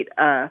create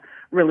a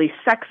really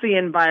sexy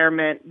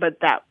environment,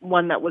 but that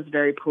one that was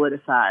very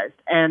politicized.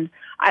 And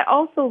I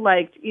also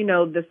liked,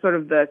 the sort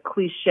of the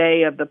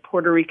cliche of the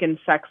Puerto Rican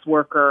sex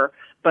worker,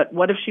 but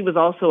what if she was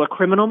also a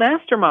criminal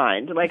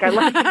mastermind? Like, I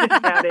liked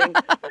adding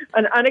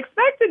an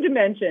unexpected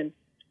dimension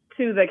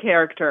to the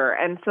character.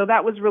 And so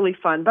that was really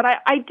fun. But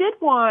I did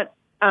want,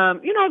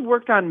 I've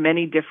worked on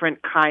many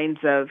different kinds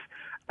of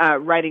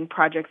writing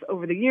projects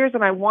over the years,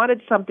 and I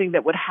wanted something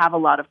that would have a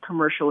lot of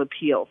commercial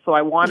appeal. So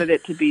I wanted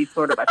it to be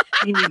sort of a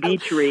steamy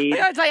beach read.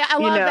 I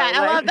love that.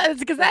 I love that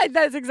because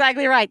that's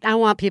exactly right. I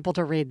want people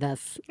to read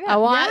this. I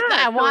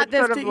want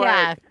this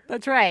to.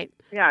 That's right.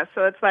 Yeah,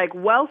 so it's like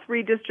wealth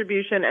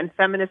redistribution and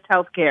feminist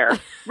healthcare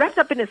wrapped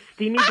up in a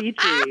steamy beach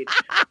read.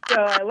 So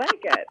I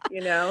like it,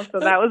 So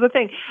that was the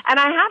thing. And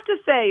I have to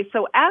say,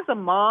 so as a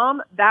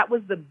mom, that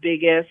was the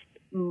biggest,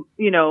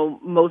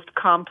 most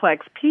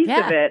complex piece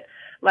of it.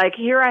 Like,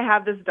 here I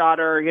have this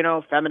daughter,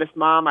 feminist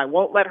mom. I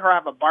won't let her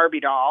have a Barbie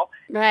doll.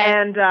 Right.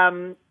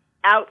 And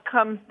out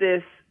comes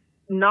this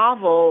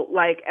novel,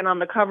 and on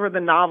the cover of the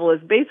novel is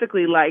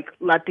basically like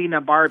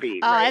Latina Barbie.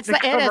 Oh, right? it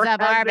is a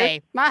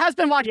Barbie. My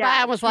husband walked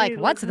by and was like,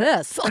 what's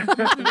this? what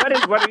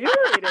are you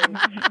reading?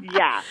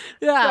 Yeah.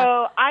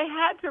 So I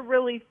had to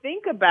really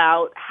think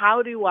about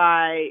how do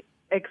I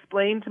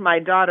explain to my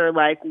daughter,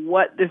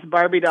 what this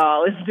Barbie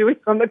doll is doing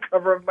on the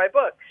cover of my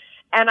book.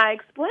 And I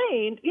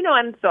explained,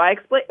 and so I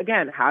explained,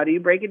 again, how do you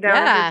break it down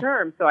into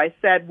terms? So I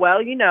said, well,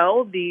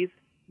 these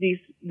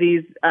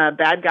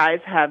bad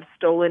guys have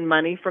stolen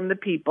money from the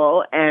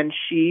people, and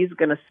she's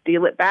going to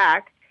steal it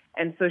back.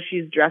 And so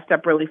she's dressed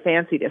up really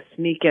fancy to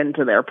sneak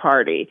into their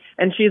party.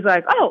 And she's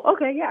like, oh,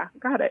 okay, yeah,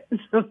 got it.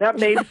 So that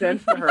made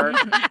sense to her.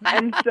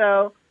 And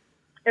so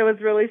it was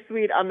really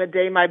sweet. On the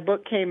day my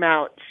book came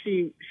out,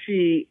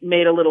 she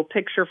made a little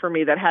picture for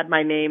me that had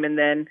my name, and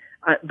then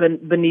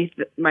beneath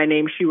my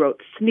name, she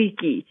wrote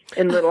 "sneaky"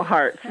 in little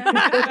hearts. So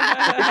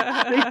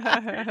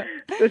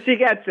she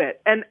gets it.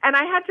 And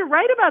I had to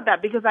write about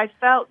that because I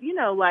felt,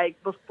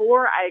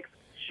 before I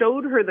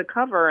showed her the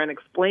cover and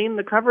explained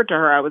the cover to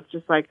her, I was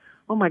just like,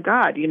 oh my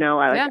God,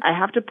 I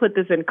have to put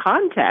this in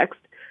context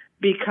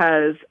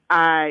because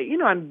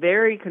I'm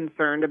very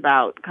concerned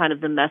about kind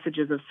of the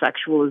messages of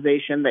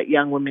sexualization that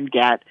young women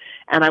get.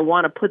 And I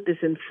want to put this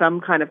in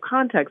some kind of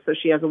context so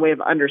she has a way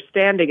of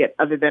understanding it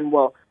other than,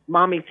 well,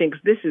 mommy thinks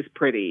this is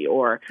pretty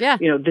or,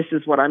 this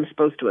is what I'm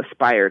supposed to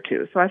aspire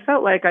to. So I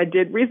felt like I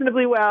did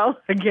reasonably well.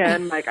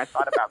 Again, I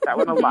thought about that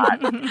one a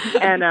lot.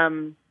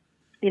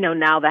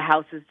 now the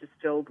house is just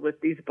filled with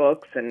these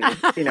books and,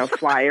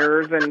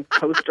 flyers and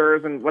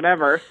posters and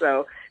whatever.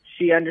 So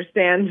she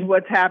understands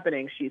what's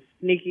happening. She's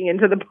sneaking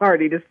into the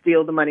party to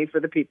steal the money for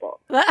the people.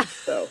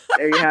 So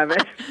there you have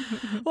it.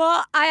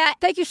 Well, I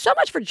thank you so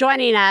much for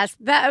joining us.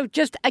 That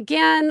just,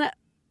 again,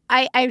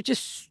 I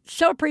just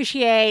so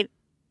appreciate.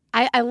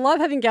 I love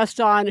having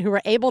guests on who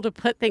are able to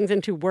put things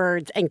into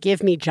words and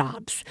give me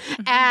jobs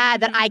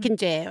that I can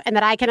do and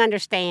that I can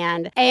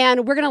understand.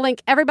 And we're going to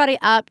link everybody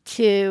up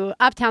to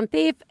Uptown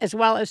Thief, as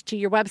well as to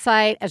your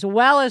website, as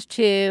well as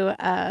to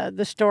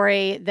the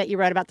story that you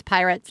wrote about the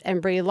pirates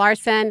and Brie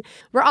Larson.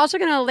 We're also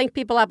going to link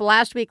people up.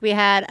 Last week we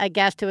had a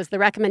guest who was the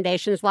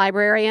recommendations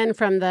librarian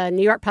from the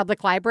New York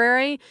Public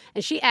Library,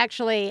 and she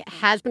actually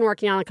has been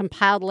working on a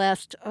compiled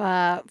list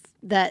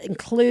that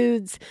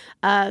includes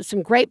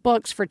some great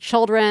books for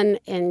children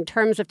in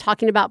terms of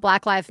talking about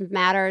Black Lives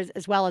Matters,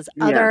 as well as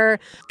other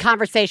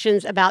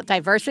conversations about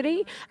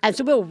diversity. And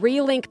so we'll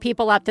relink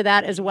people up to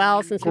that as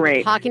well, since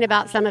we're talking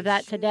about some of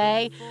that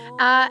today.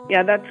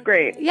 Yeah, that's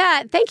great.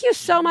 Yeah, thank you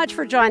so much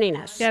for joining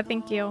us. Yeah,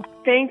 thank you.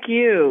 Thank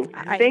you.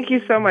 Right. Thank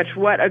you so much.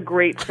 What a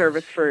great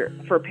service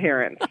for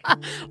parents.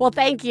 Well,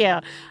 thank you.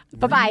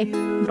 Bye-bye.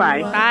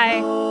 Bye.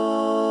 Bye.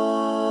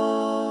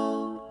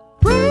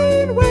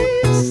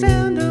 Brainwaves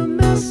send a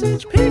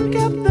message, pick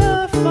up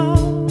the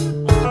phone.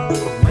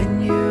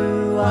 When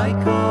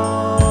I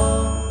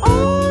call,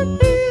 on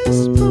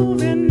is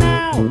moving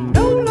now,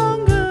 no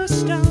longer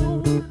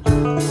stone.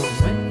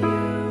 When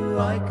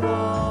I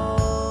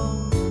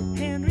call,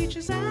 hand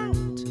reaches out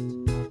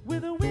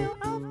with a will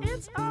of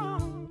its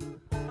own.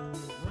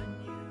 When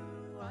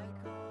I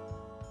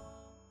call.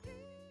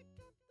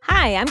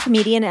 Hi, I'm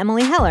comedian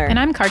Emily Heller. And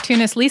I'm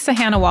cartoonist Lisa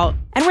Hannawalt.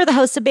 And we're the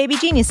hosts of Baby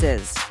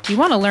Geniuses. Do you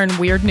want to learn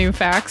weird new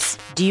facts?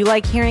 Do you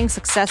like hearing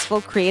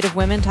successful, creative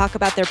women talk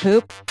about their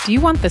poop? Do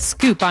you want the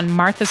scoop on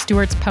Martha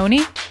Stewart's pony?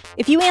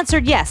 If you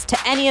answered yes to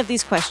any of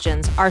these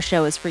questions, our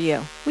show is for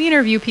you. We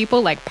interview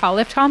people like Paul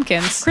F.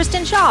 Tompkins,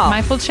 Kristen Shaw,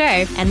 Michael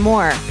Che, and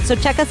more. So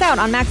check us out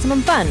on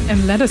Maximum Fun.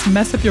 And let us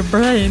mess up your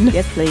brain.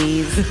 Yes,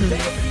 please.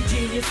 Baby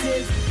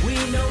geniuses, we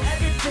know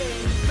everything.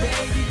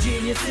 Baby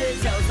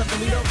geniuses, tell us something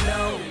we don't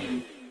know.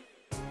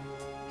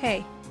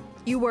 Hey,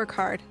 you work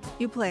hard,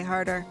 you play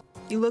harder,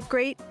 you look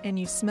great, and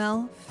you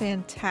smell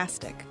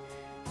fantastic.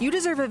 You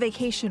deserve a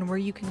vacation where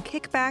you can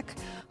kick back,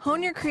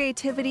 hone your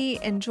creativity,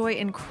 enjoy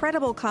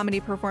incredible comedy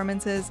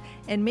performances,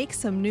 and make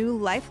some new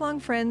lifelong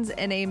friends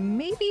in a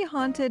maybe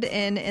haunted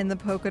inn in the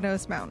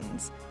Poconos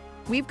Mountains.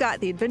 We've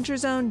got the Adventure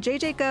Zone,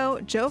 JJ Go,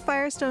 Joe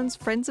Firestone's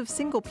Friends of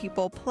Single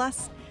People,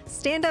 plus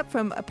stand-up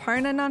from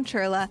Aparna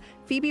Nancherla,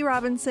 Phoebe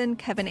Robinson,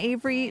 Kevin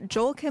Avery,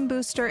 Joel Kim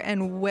Booster,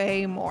 and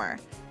way more.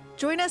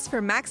 Join us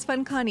for Max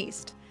FunCon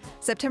East,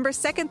 September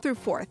 2nd through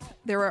 4th.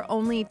 There are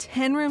only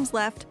 10 rooms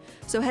left,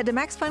 so head to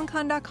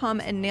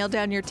maxfuncon.com and nail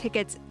down your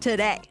tickets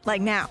today, like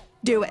now.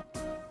 Do it.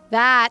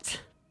 That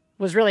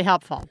was really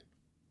helpful.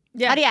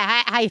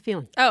 Yeah. How you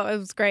feeling? Oh, it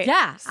was great.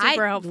 Yeah,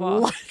 super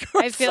helpful.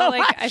 I feel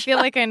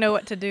like I know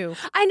what to do.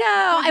 I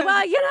know.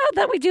 Well,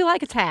 that we do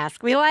like a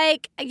task. We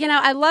like,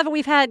 I love it.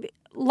 We've had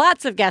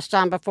lots of guests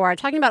on before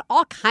talking about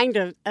all kind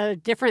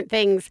of different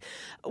things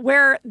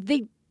where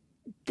they've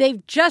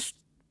just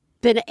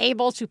been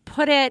able to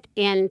put it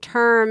in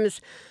terms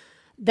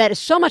that is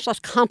so much less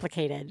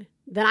complicated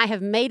than I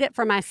have made it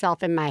for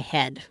myself in my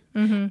head.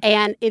 Mm-hmm.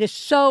 And it is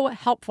so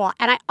helpful.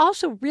 And I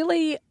also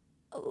really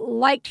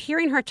liked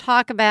hearing her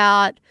talk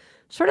about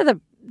sort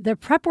of the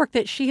prep work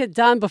that she had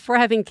done before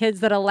having kids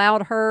that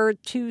allowed her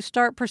to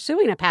start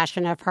pursuing a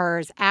passion of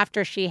hers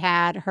after she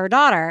had her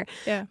daughter.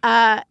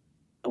 Yeah.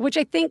 Which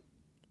I think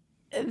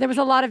there was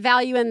a lot of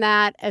value in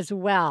that as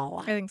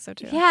well. I think so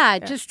too. Yeah.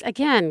 Just,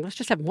 again, let's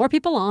just have more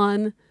people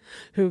on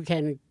who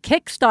can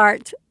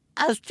kickstart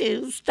us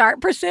to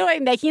start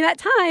pursuing, making that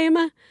time,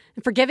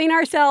 and forgiving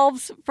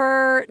ourselves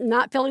for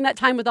not filling that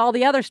time with all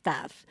the other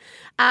stuff.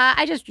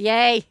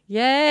 Yay,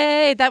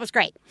 that was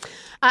great.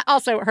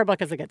 Also, her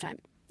book is a good time.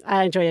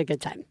 I enjoy a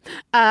good time.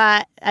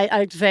 I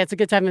say it's a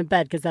good time in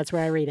bed because that's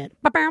where I read it.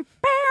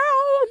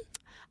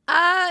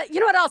 You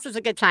know what else is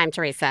a good time,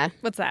 Teresa?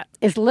 What's that?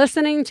 Is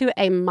listening to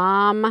a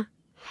mom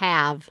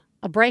have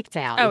a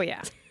breakdown. Oh,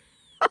 yeah.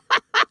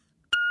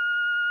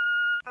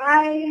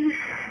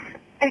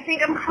 I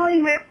think I'm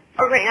calling it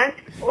a rant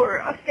or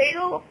a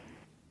fail.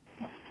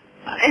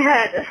 I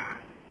had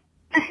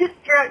a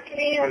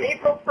hysterectomy on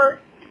April 1st,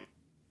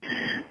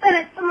 and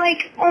it's been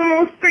like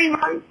almost 3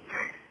 months,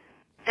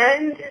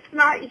 and it's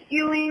not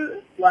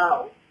healing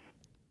well.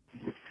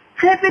 And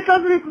if it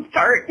doesn't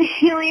start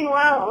healing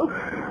well,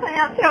 I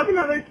have to have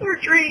another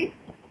surgery.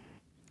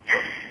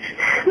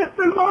 It's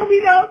been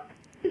vomited up,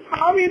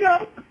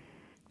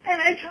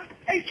 and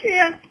I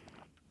can't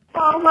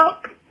follow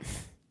up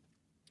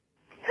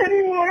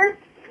anymore.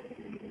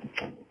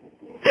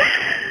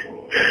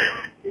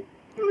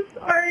 I'm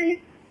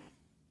sorry.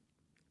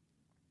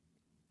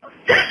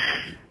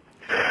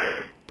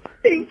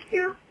 Thank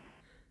you.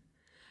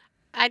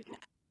 I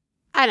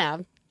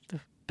know.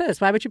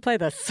 Biz, why would you play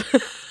this?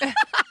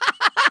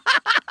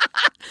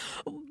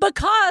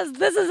 because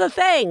this is a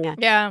thing.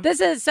 Yeah. This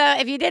is, so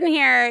if you didn't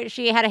hear,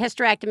 she had a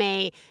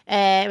hysterectomy.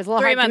 It was a little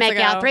 3 hard to months make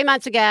ago. out 3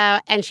 months ago,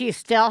 and she's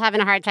still having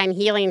a hard time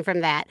healing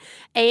from that.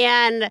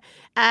 And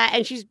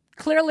she's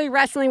clearly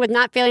wrestling with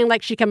not feeling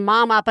like she can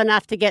mom up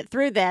enough to get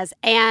through this.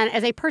 And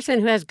as a person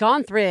who has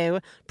gone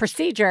through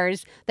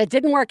procedures that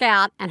didn't work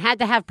out and had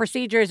to have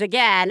procedures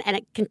again, and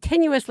it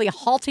continuously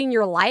halting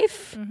your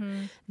life,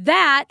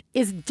 that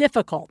is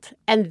difficult.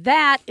 And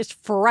that is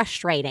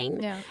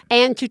frustrating. Yeah.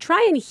 And to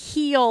try and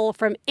heal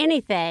from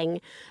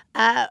anything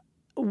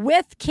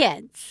with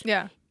kids.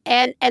 Yeah.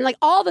 And like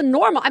all the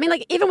normal, I mean,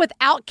 like even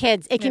without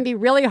kids, it can be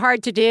really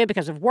hard to do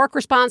because of work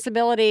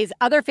responsibilities,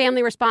 other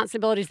family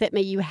responsibilities that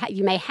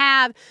you may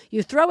have.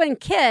 You throw in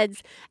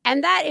kids,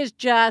 and that is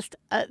just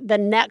the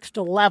next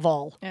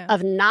level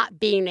of not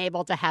being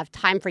able to have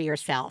time for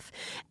yourself.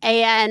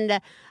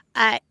 And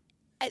I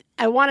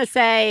want to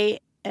say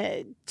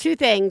two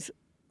things.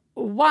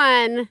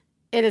 One,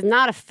 it is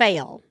not a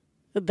fail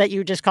that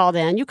you just called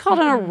in. You called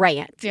in a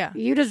rant. Yeah.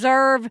 You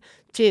deserve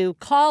to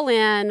call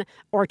in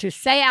or to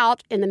say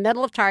out in the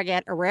middle of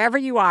Target or wherever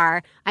you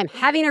are, I'm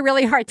having a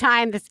really hard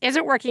time. This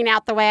isn't working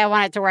out the way I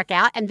want it to work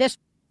out. And this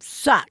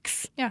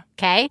sucks. Yeah.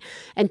 Okay.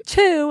 And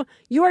two,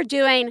 you are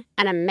doing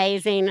an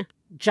amazing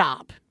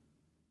job.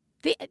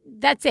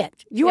 That's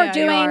it. You are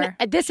doing,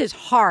 this is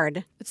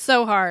hard. It's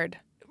so hard.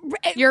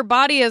 Your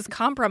body is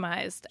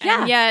compromised.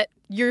 Yeah. And yet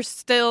you're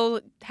still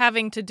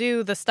having to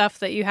do the stuff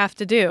that you have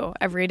to do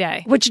every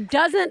day. Which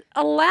doesn't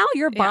allow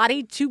your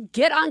body to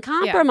get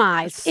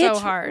uncompromised. Yeah, it's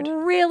so hard.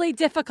 Really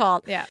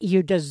difficult. Yeah.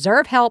 You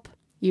deserve help.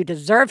 You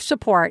deserve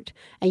support.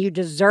 And you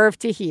deserve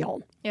to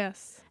heal.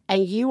 Yes.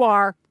 And you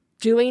are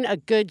doing a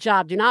good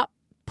job. Do not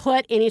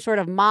put any sort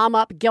of mom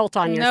up guilt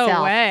on yourself.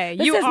 No way.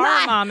 This You is are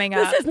not, momming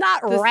up. This is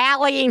not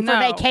rallying for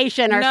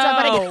vacation or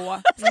somebody.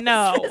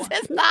 No.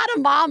 This is not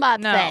a mom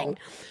up thing.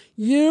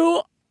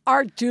 You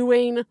are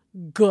doing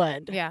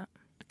good. Yeah.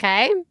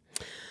 Okay?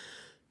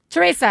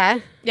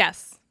 Teresa.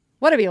 Yes.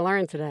 What have you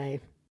learned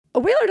today?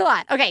 We learned a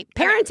lot. Okay,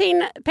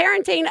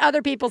 parenting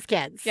other people's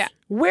kids. Yeah.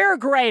 We're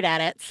great at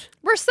it.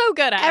 We're so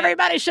good at it.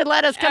 Everybody should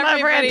let us come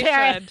over and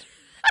parent. Should.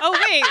 Oh,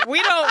 wait.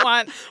 We don't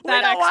want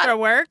that extra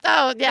work.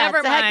 Oh, yeah.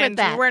 Never the heck with mind.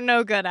 that. We're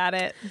no good at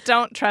it.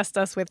 Don't trust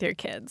us with your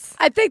kids.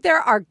 I think there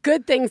are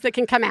good things that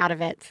can come out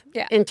of it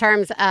in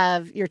terms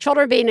of your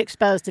children being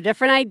exposed to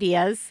different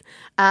ideas,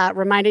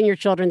 reminding your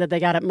children that they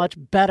got it much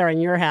better in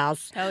your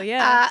house. Hell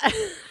yeah.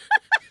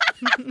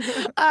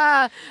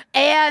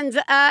 And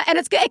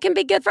it's good. It can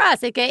be good for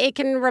us. It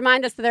can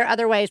remind us that there are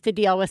other ways to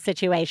deal with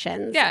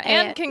situations. Yeah,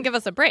 and can give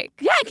us a break.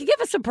 Yeah, it can give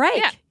us a break.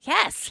 Yeah.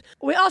 Yes.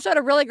 We also had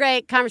a really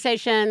great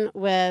conversation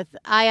with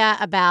Aya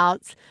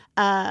about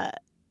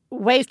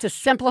ways to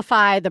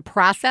simplify the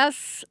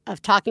process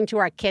of talking to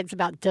our kids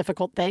about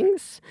difficult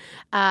things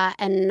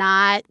and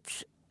not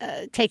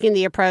taking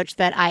the approach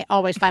that I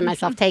always find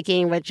myself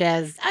taking, which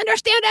is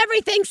understand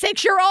everything,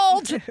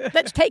 6-year-old.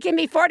 That's taken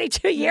me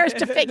 42 years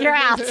to figure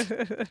out.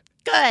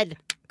 Good.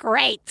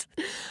 Great.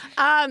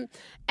 And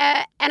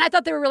I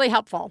thought they were really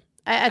helpful.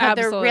 I thought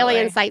they were really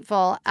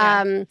insightful.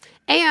 Yeah.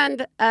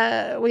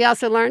 And we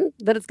also learned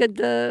that it's good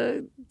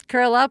to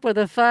curl up with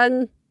a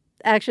fun,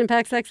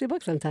 action-packed, sexy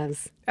book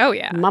sometimes. Oh,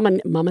 yeah.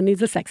 Mama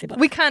needs a sexy book.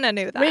 We kind of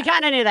knew that.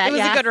 It was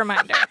a good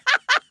reminder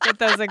that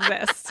those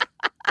exist.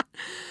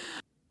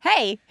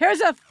 Hey,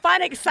 here's a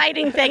fun,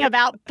 exciting thing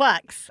about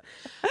books.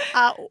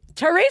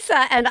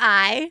 Teresa and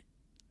I,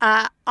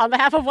 on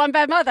behalf of One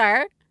Bad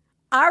Mother,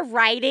 are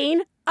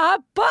writing a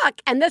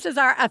book. And this is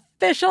our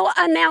official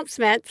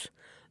announcement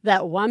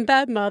that One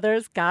Bad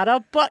Mother's got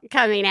a book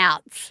coming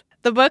out.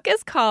 The book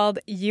is called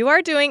You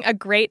Are Doing a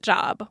Great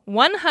Job,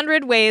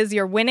 100 Ways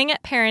You're Winning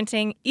at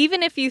Parenting,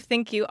 Even If You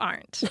Think You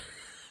Aren't.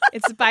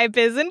 It's by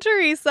Biz and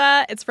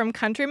Teresa. It's from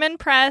Countryman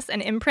Press,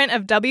 an imprint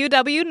of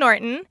W.W.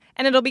 Norton,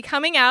 and it'll be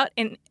coming out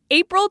in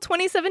April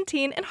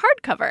 2017 in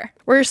hardcover.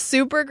 We're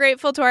super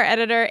grateful to our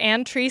editor,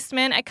 Ann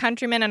Treisman at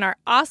Countryman, and our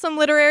awesome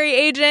literary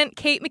agent,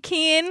 Kate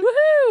McKeon,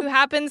 who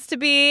happens to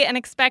be an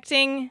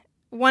expecting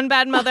One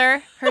Bad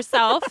Mother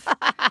herself,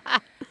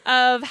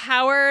 of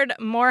Howard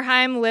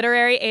Moorheim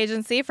Literary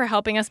Agency for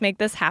helping us make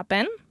this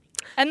happen.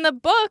 And the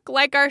book,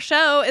 like our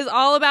show, is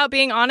all about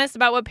being honest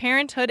about what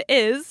parenthood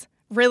is.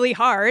 Really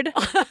hard.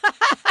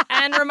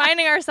 And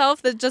reminding ourselves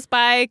that just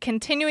by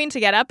continuing to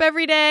get up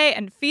every day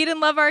and feed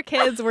and love our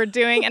kids, we're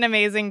doing an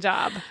amazing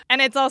job.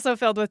 And it's also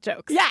filled with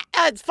jokes. Yeah,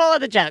 it's full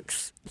of the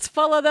jokes. It's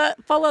full of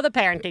the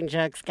parenting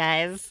jokes,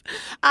 guys.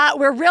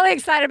 We're really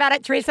excited about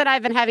it. Teresa and I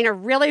have been having a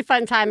really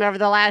fun time over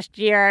the last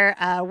year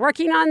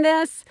working on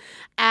this.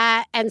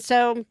 And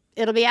so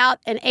it'll be out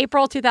in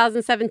April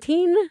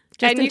 2017,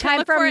 just in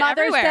time for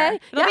Mother's Day.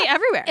 It'll be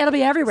everywhere. It'll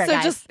be everywhere, So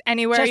guys. just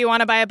anywhere you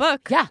want to buy a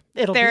book. Yeah,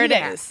 it'll there be it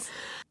there. is.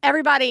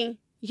 Everybody,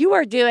 you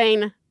are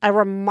doing a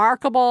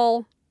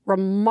remarkable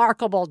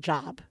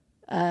job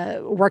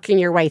working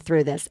your way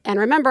through this. And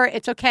remember,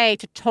 it's okay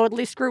to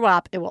totally screw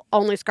up. It will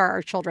only scar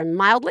our children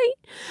mildly,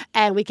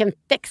 and we can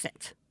fix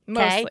it.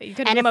 Okay? Mostly. You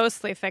could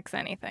mostly fix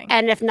anything.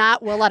 And if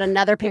not, we'll let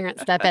another parent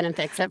step in and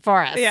fix it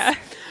for us. Yeah.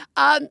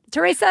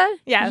 Teresa,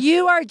 Yes.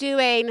 you are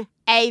doing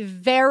a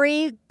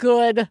very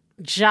good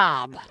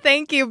job.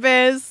 Thank you,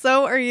 Biz.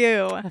 So are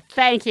you.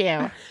 Thank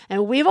you.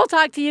 And we will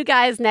talk to you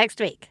guys next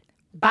week.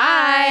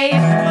 Bye.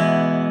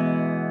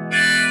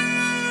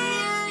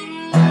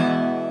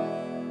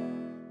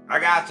 I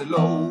got the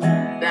low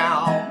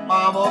down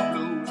mama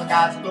blues. I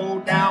got the low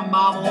down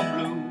mama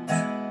blues.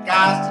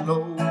 Got the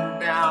low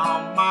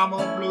down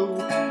mama blues.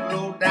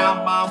 Low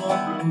down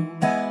mama blues.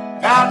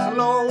 Got the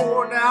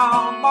low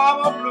down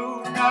mama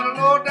blues. Got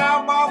the low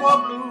down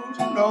mama blues.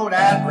 You know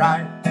that's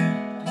right.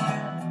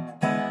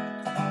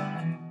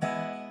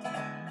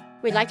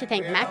 We'd like to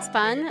thank Max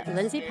Fun,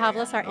 Lindsay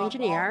Pavlis, our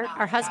engineer,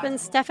 our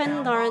husbands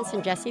Stefan Lawrence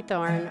and Jesse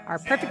Thorne, our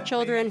perfect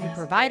children who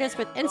provide us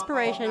with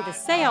inspiration to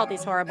say all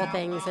these horrible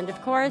things, and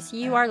of course,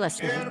 you, our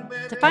listener.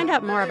 To find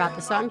out more about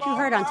the songs you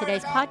heard on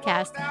today's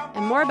podcast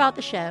and more about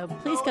the show,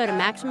 please go to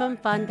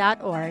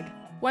MaximumFun.org.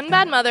 One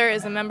Bad Mother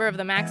is a member of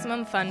the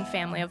Maximum Fun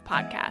family of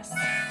podcasts.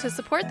 To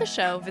support the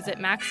show, visit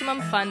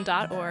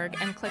MaximumFun.org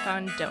and click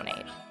on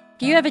Donate.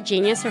 Do you have a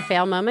genius or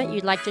fail moment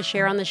you'd like to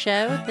share on the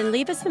show? Then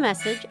leave us a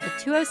message at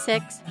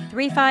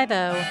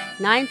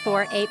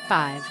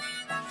 206-350-9485.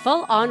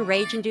 Full-on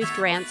rage-induced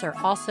rants are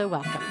also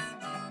welcome.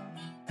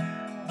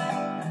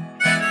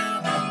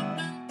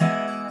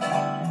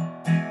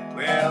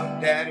 Well,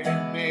 Daddy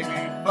and baby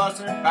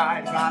fussing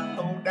fight, got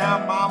low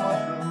down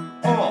mama blues.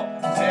 Oh,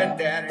 said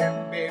Daddy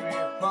and baby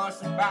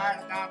fussing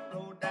fight, got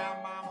low down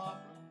mama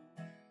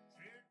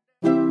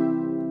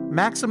blues.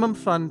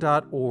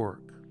 MaximumFun.org.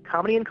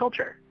 Comedy and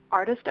culture.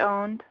 Artist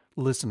owned.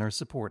 Listener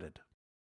supported.